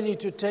 ready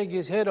to take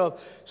his head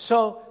off.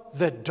 So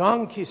the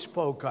donkey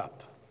spoke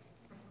up.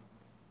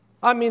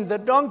 I mean, the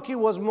donkey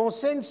was more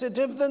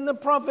sensitive than the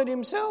prophet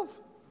himself.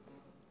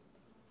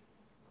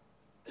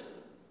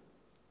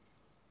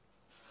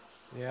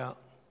 Yeah.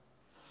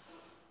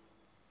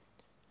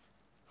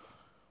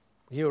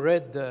 You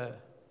read the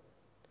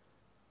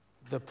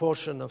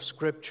portion of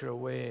Scripture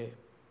where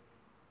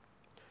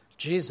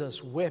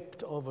Jesus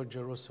wept over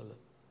Jerusalem.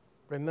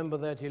 Remember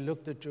that? He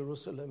looked at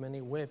Jerusalem and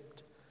he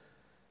wept.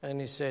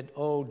 And he said,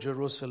 "Oh,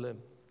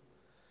 Jerusalem,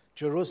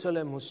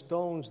 Jerusalem who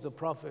stones the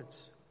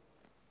prophets,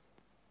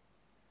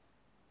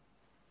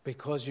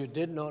 because you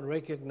did not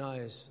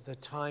recognize the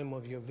time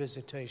of your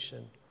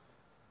visitation,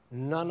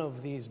 none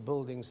of these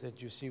buildings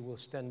that you see will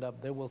stand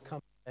up. There will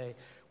come a day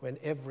when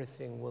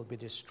everything will be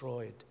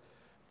destroyed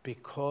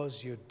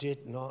because you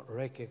did not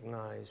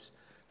recognize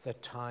the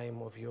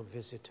time of your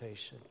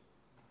visitation."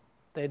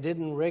 They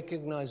didn't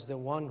recognize the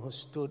one who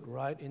stood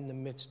right in the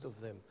midst of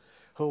them,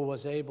 who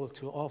was able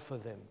to offer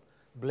them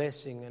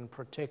blessing and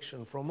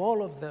protection from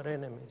all of their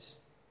enemies.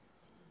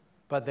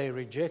 But they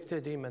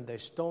rejected him and they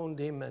stoned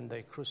him and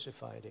they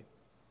crucified him.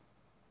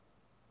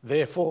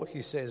 Therefore,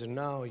 he says,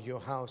 now your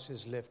house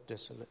is left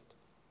desolate.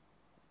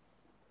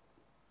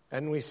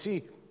 And we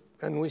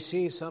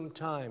see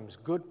sometimes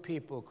good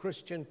people,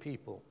 Christian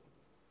people,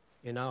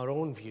 in our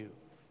own view.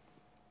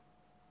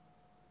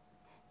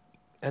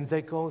 And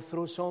they go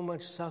through so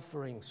much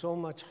suffering, so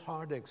much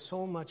heartache,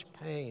 so much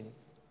pain.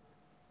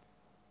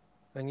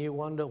 And you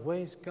wonder,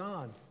 where's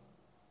God?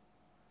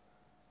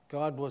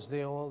 God was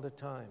there all the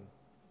time,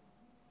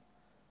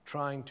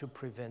 trying to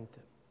prevent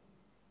them.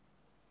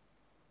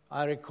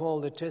 I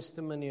recall the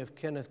testimony of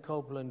Kenneth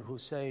Copeland, who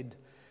said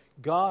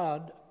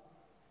God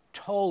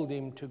told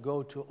him to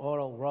go to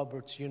Oral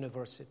Roberts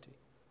University,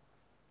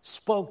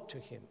 spoke to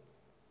him.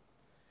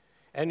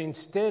 And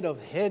instead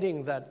of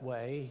heading that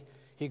way,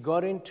 he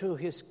got into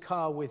his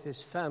car with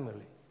his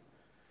family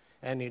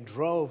and he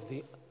drove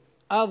the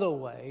other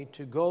way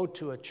to go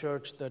to a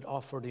church that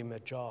offered him a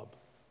job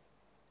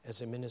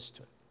as a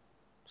minister,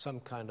 some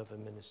kind of a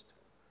minister.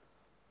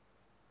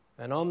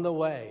 And on the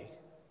way,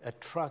 a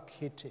truck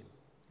hit him,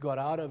 got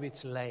out of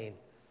its lane,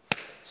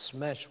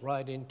 smashed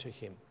right into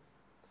him.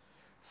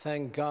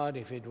 Thank God,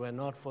 if it were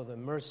not for the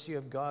mercy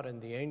of God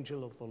and the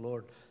angel of the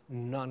Lord,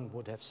 none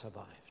would have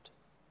survived.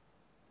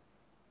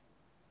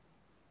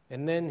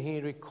 And then he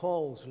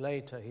recalls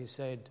later, he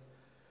said,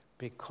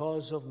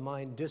 because of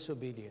my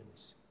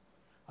disobedience,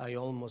 I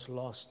almost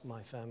lost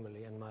my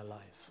family and my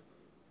life.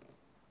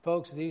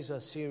 Folks, these are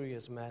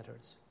serious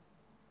matters.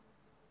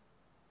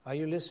 Are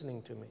you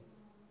listening to me?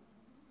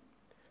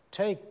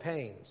 Take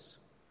pains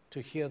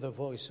to hear the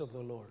voice of the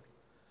Lord.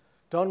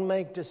 Don't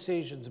make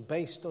decisions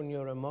based on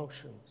your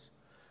emotions,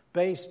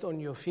 based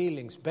on your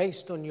feelings,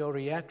 based on your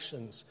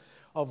reactions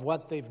of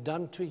what they've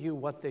done to you,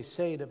 what they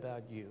said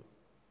about you.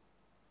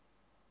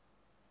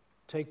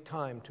 Take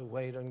time to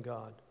wait on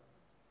God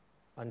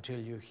until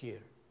you hear.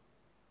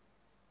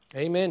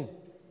 Amen.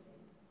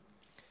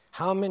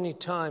 How many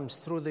times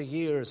through the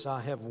years I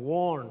have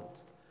warned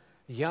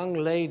young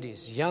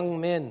ladies, young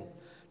men,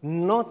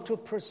 not to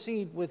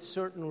proceed with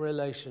certain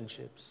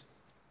relationships.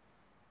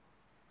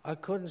 I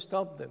couldn't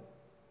stop them.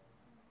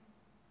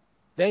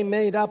 They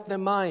made up their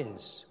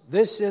minds.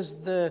 This is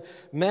the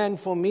man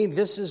for me.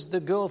 This is the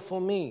girl for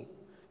me.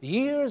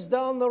 Years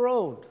down the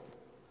road,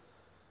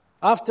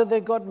 after they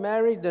got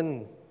married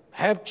and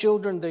have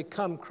children, they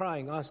come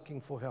crying,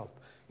 asking for help.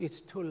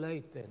 It's too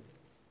late then.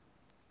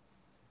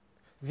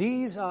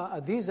 These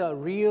are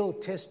real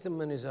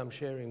testimonies I'm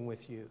sharing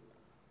with you.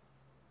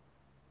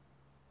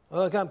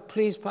 Oh God,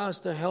 please,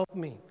 Pastor, help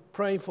me.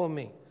 Pray for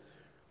me.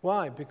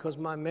 Why? Because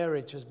my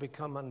marriage has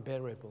become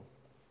unbearable.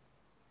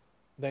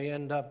 They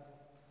end up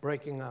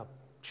breaking up.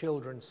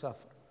 Children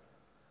suffer.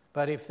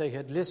 But if they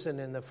had listened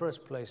in the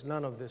first place,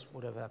 none of this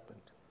would have happened.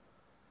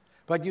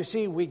 But you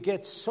see, we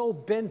get so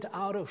bent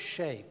out of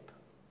shape,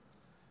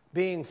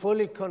 being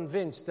fully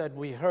convinced that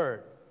we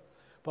heard.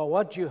 But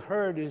what you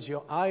heard is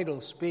your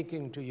idol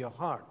speaking to your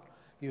heart.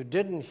 You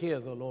didn't hear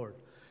the Lord.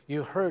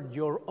 You heard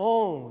your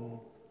own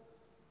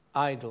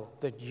idol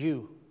that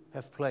you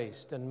have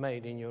placed and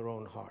made in your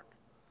own heart.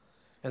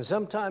 And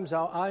sometimes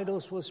our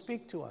idols will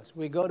speak to us.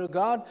 We go to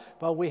God,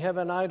 but we have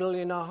an idol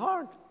in our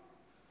heart.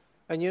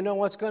 And you know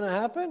what's going to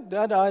happen?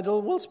 That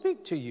idol will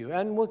speak to you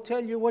and will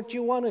tell you what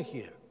you want to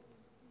hear.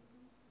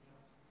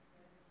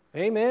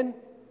 Amen?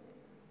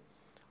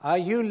 Are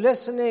you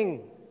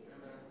listening?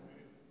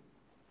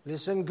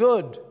 Listen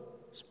good,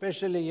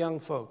 especially young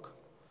folk.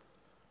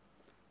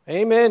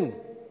 Amen.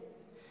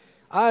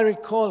 I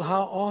recall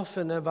how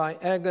often have I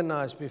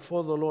agonized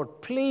before the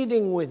Lord,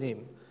 pleading with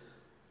Him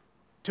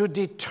to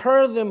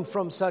deter them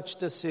from such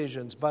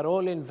decisions, but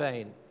all in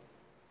vain.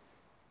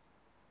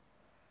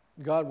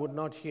 God would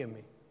not hear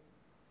me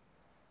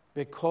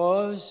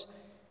because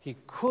He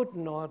could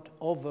not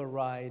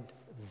override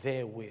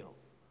their will.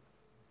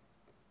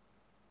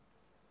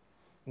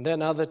 And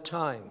then other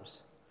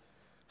times,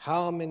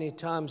 how many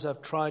times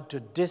I've tried to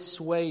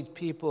dissuade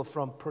people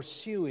from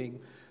pursuing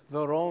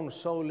their own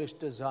soulish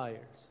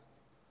desires.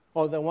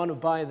 Or they want to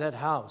buy that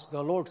house.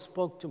 The Lord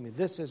spoke to me.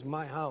 This is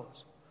my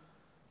house.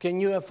 Can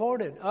you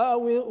afford it?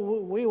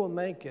 We will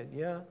make it,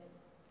 yeah.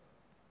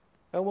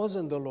 It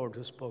wasn't the Lord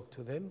who spoke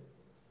to them.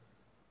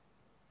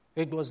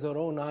 It was their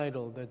own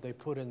idol that they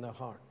put in their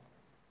heart.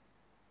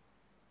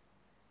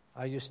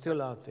 Are you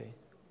still out there?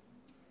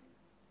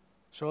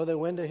 So they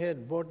went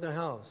ahead, bought the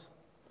house.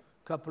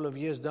 A couple of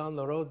years down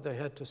the road, they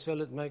had to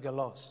sell it, make a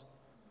loss.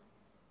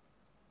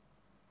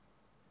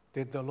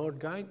 Did the Lord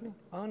guide me?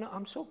 Oh, no,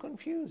 I'm so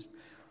confused.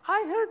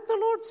 I heard the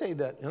Lord say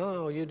that.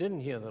 No, you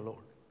didn't hear the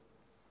Lord.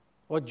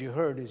 What you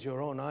heard is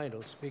your own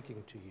idol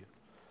speaking to you.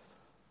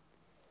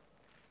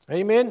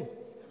 Amen?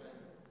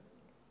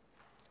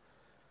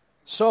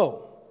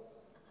 So,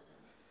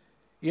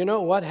 you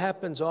know what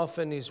happens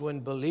often is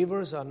when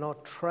believers are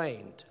not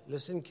trained,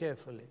 listen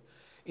carefully,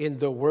 in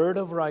the word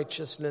of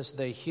righteousness,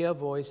 they hear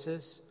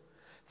voices.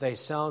 They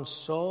sound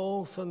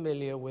so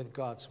familiar with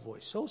God's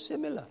voice, so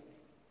similar.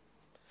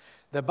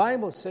 The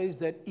Bible says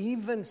that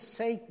even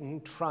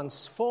Satan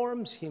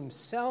transforms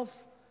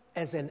himself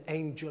as an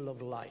angel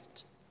of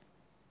light.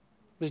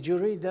 Did you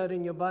read that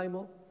in your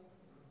Bible?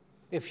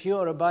 If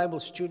you're a Bible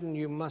student,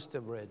 you must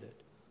have read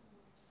it.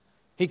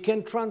 He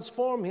can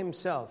transform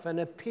himself and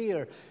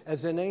appear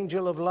as an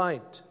angel of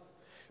light.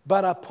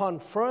 But upon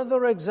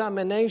further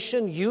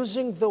examination,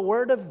 using the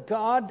Word of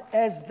God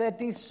as the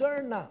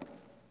discerner.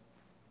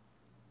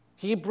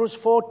 Hebrews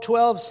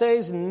 4:12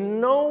 says,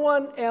 no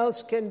one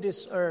else can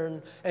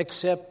discern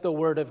except the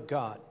Word of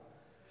God.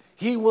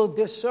 He will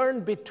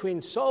discern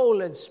between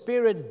soul and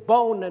spirit,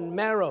 bone and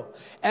marrow,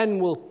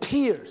 and will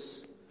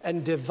pierce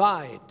and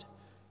divide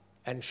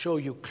and show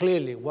you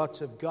clearly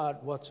what's of God,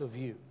 what's of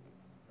you.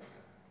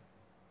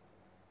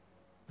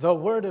 The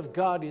Word of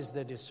God is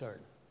the discerner.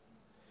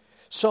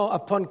 So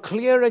upon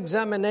clear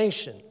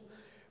examination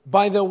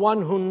by the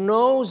one who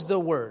knows the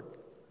Word,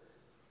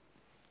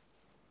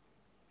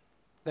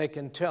 they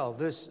can tell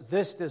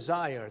this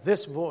desire,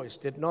 this voice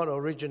did not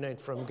originate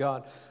from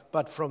God,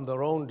 but from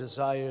their own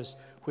desires,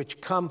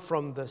 which come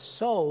from the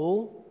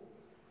soul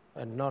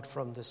and not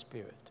from the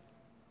spirit.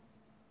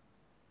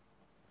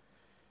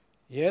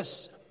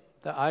 Yes,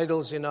 the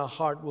idols in our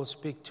heart will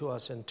speak to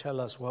us and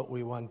tell us what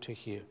we want to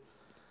hear.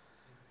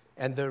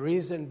 And the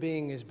reason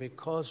being is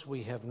because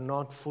we have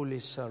not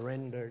fully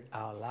surrendered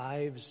our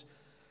lives,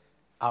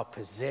 our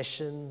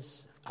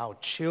possessions, our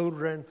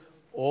children,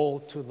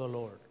 all to the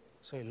Lord.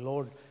 Say,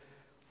 Lord,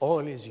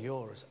 all is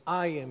yours.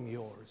 I am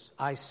yours.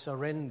 I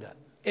surrender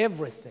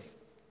everything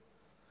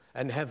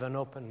and have an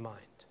open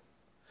mind.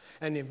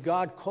 And if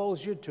God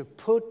calls you to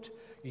put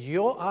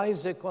your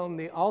Isaac on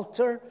the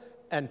altar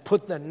and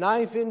put the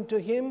knife into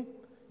him,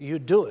 you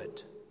do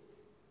it.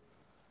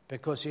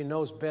 Because he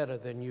knows better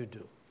than you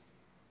do.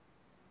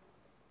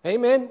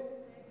 Amen?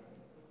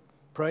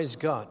 Praise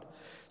God.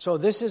 So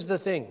this is the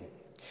thing.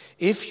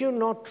 If you're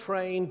not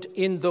trained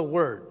in the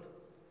Word,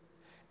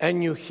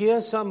 and you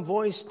hear some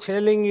voice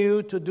telling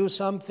you to do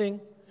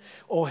something,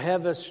 or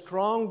have a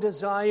strong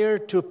desire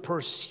to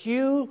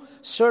pursue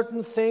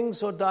certain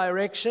things or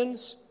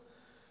directions,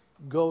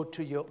 go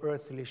to your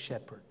earthly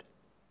shepherd.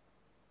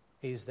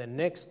 He's the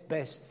next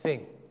best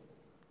thing.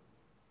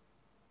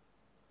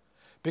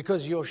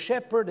 Because your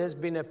shepherd has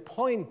been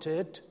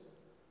appointed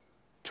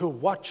to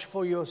watch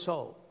for your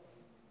soul.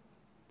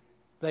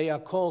 They are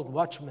called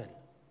watchmen.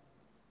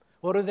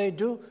 What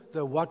do?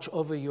 They watch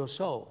over your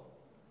soul.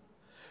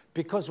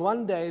 Because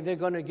one day they're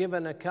going to give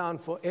an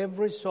account for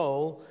every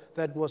soul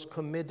that was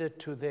committed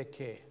to their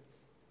care.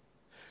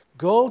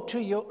 Go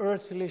to your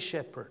earthly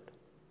shepherd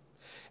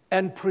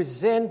and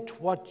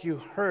present what you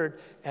heard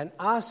and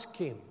ask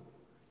him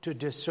to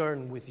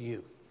discern with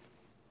you.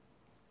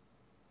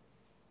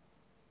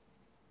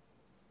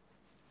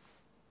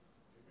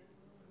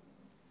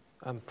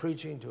 I'm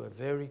preaching to a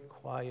very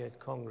quiet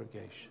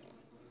congregation.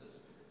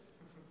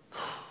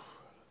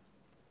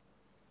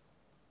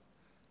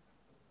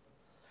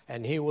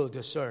 And he will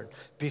discern.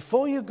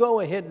 Before you go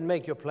ahead and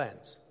make your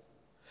plans.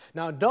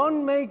 Now,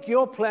 don't make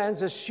your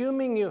plans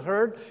assuming you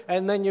heard,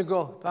 and then you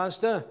go,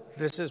 Pastor,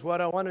 this is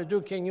what I want to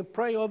do. Can you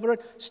pray over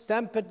it?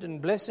 Stamp it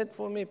and bless it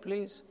for me,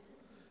 please?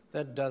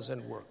 That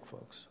doesn't work,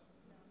 folks.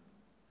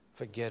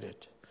 Forget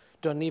it.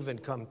 Don't even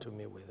come to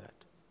me with that.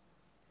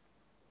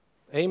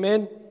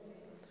 Amen?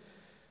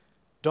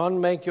 Don't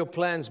make your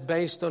plans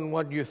based on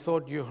what you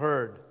thought you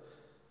heard,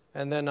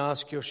 and then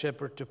ask your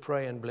shepherd to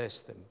pray and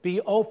bless them.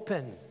 Be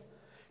open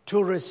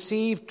to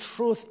receive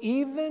truth,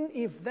 even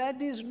if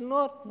that is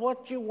not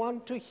what you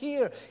want to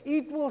hear.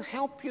 It will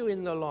help you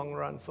in the long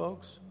run,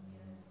 folks.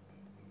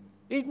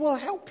 It will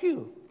help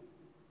you.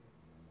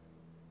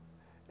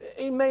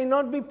 It may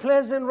not be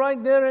pleasant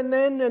right there and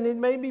then, and it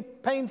may be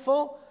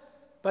painful,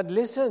 but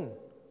listen.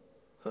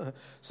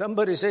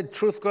 Somebody said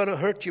truth got to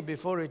hurt you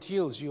before it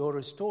heals you or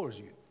restores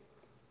you.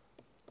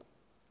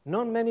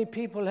 Not many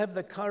people have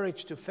the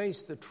courage to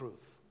face the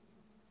truth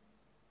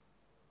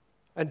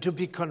and to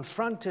be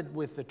confronted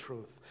with the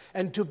truth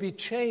and to be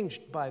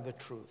changed by the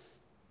truth.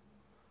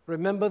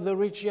 Remember, the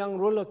rich young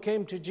ruler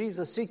came to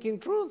Jesus seeking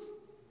truth.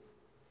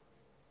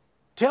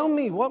 Tell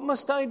me, what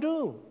must I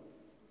do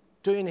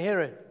to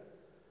inherit?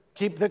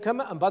 Keep the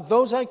command. But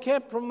those I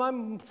kept from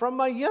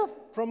my youth,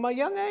 from my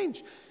young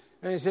age.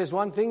 And he says,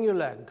 one thing you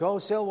lack. Go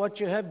sell what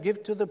you have,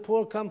 give to the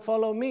poor, come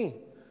follow me.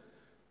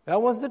 That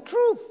was the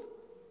truth.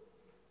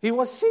 He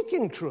was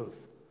seeking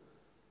truth.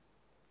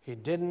 He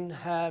didn't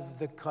have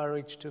the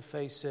courage to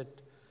face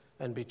it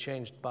and be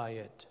changed by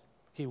it.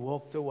 He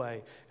walked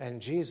away,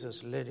 and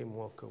Jesus let him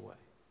walk away.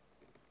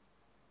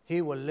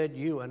 He will let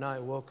you and I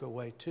walk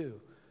away too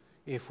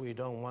if we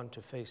don't want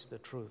to face the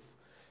truth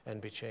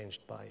and be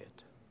changed by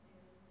it.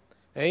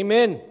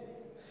 Amen.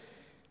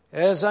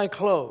 As I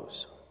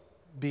close,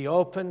 be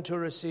open to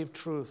receive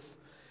truth,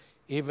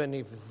 even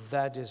if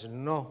that is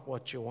not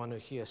what you want to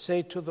hear.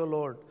 Say to the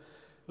Lord,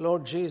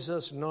 Lord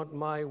Jesus, not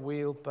my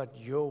will, but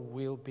your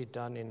will be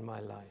done in my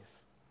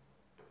life.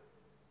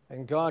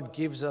 And God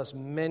gives us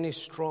many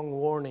strong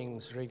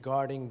warnings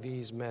regarding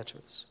these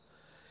matters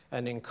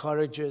and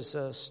encourages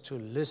us to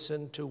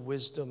listen to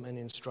wisdom and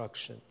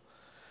instruction.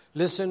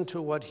 Listen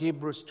to what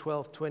Hebrews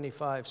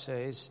 12:25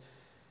 says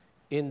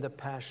in the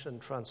Passion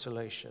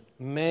Translation.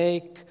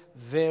 Make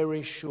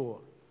very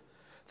sure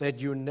that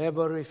you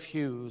never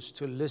refuse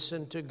to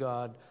listen to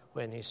God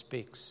when He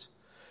speaks.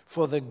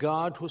 For the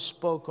God who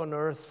spoke on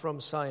earth from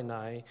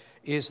Sinai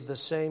is the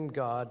same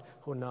God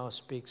who now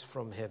speaks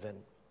from heaven.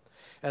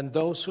 And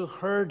those who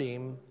heard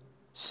Him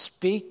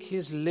speak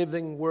His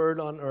living word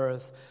on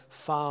earth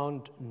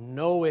found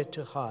nowhere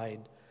to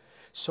hide.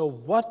 So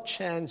what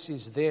chance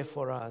is there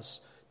for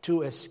us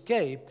to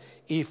escape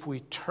if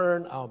we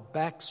turn our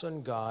backs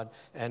on God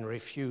and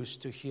refuse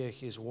to hear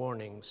His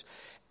warnings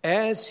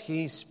as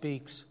He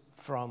speaks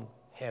from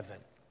heaven?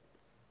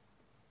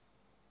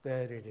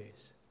 There it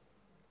is.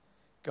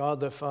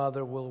 God the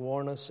Father will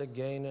warn us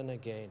again and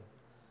again.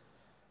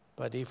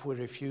 But if we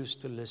refuse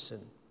to listen,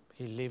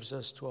 He leaves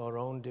us to our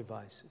own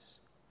devices.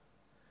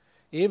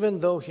 Even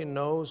though He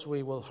knows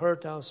we will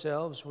hurt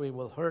ourselves, we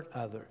will hurt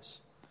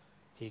others,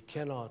 He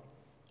cannot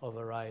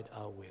override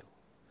our will.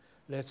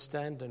 Let's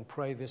stand and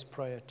pray this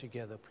prayer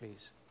together,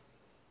 please.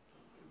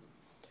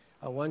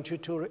 I want you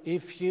to,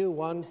 if you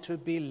want to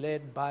be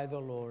led by the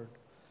Lord,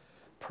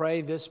 pray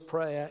this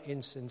prayer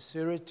in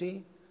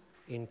sincerity,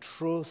 in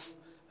truth,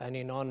 and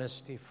in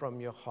honesty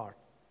from your heart.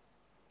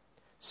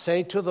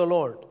 Say to the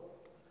Lord,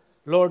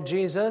 Lord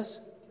Jesus,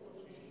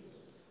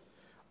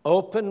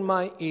 open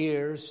my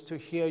ears to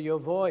hear your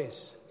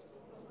voice.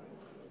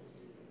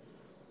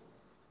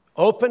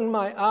 Open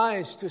my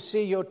eyes to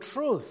see your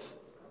truth.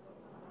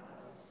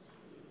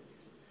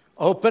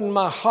 Open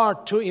my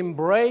heart to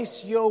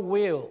embrace your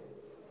will,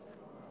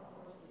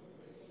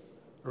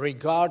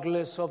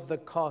 regardless of the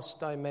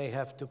cost I may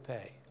have to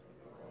pay.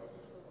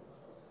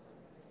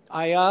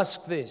 I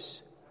ask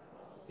this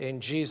in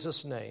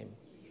Jesus' name.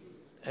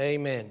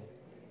 Amen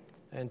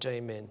and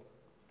amen.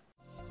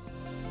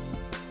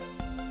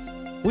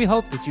 We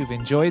hope that you've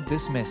enjoyed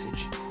this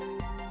message.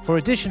 For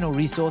additional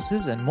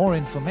resources and more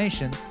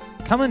information,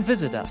 come and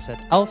visit us at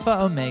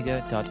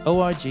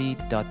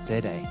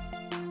alphaomega.org.za.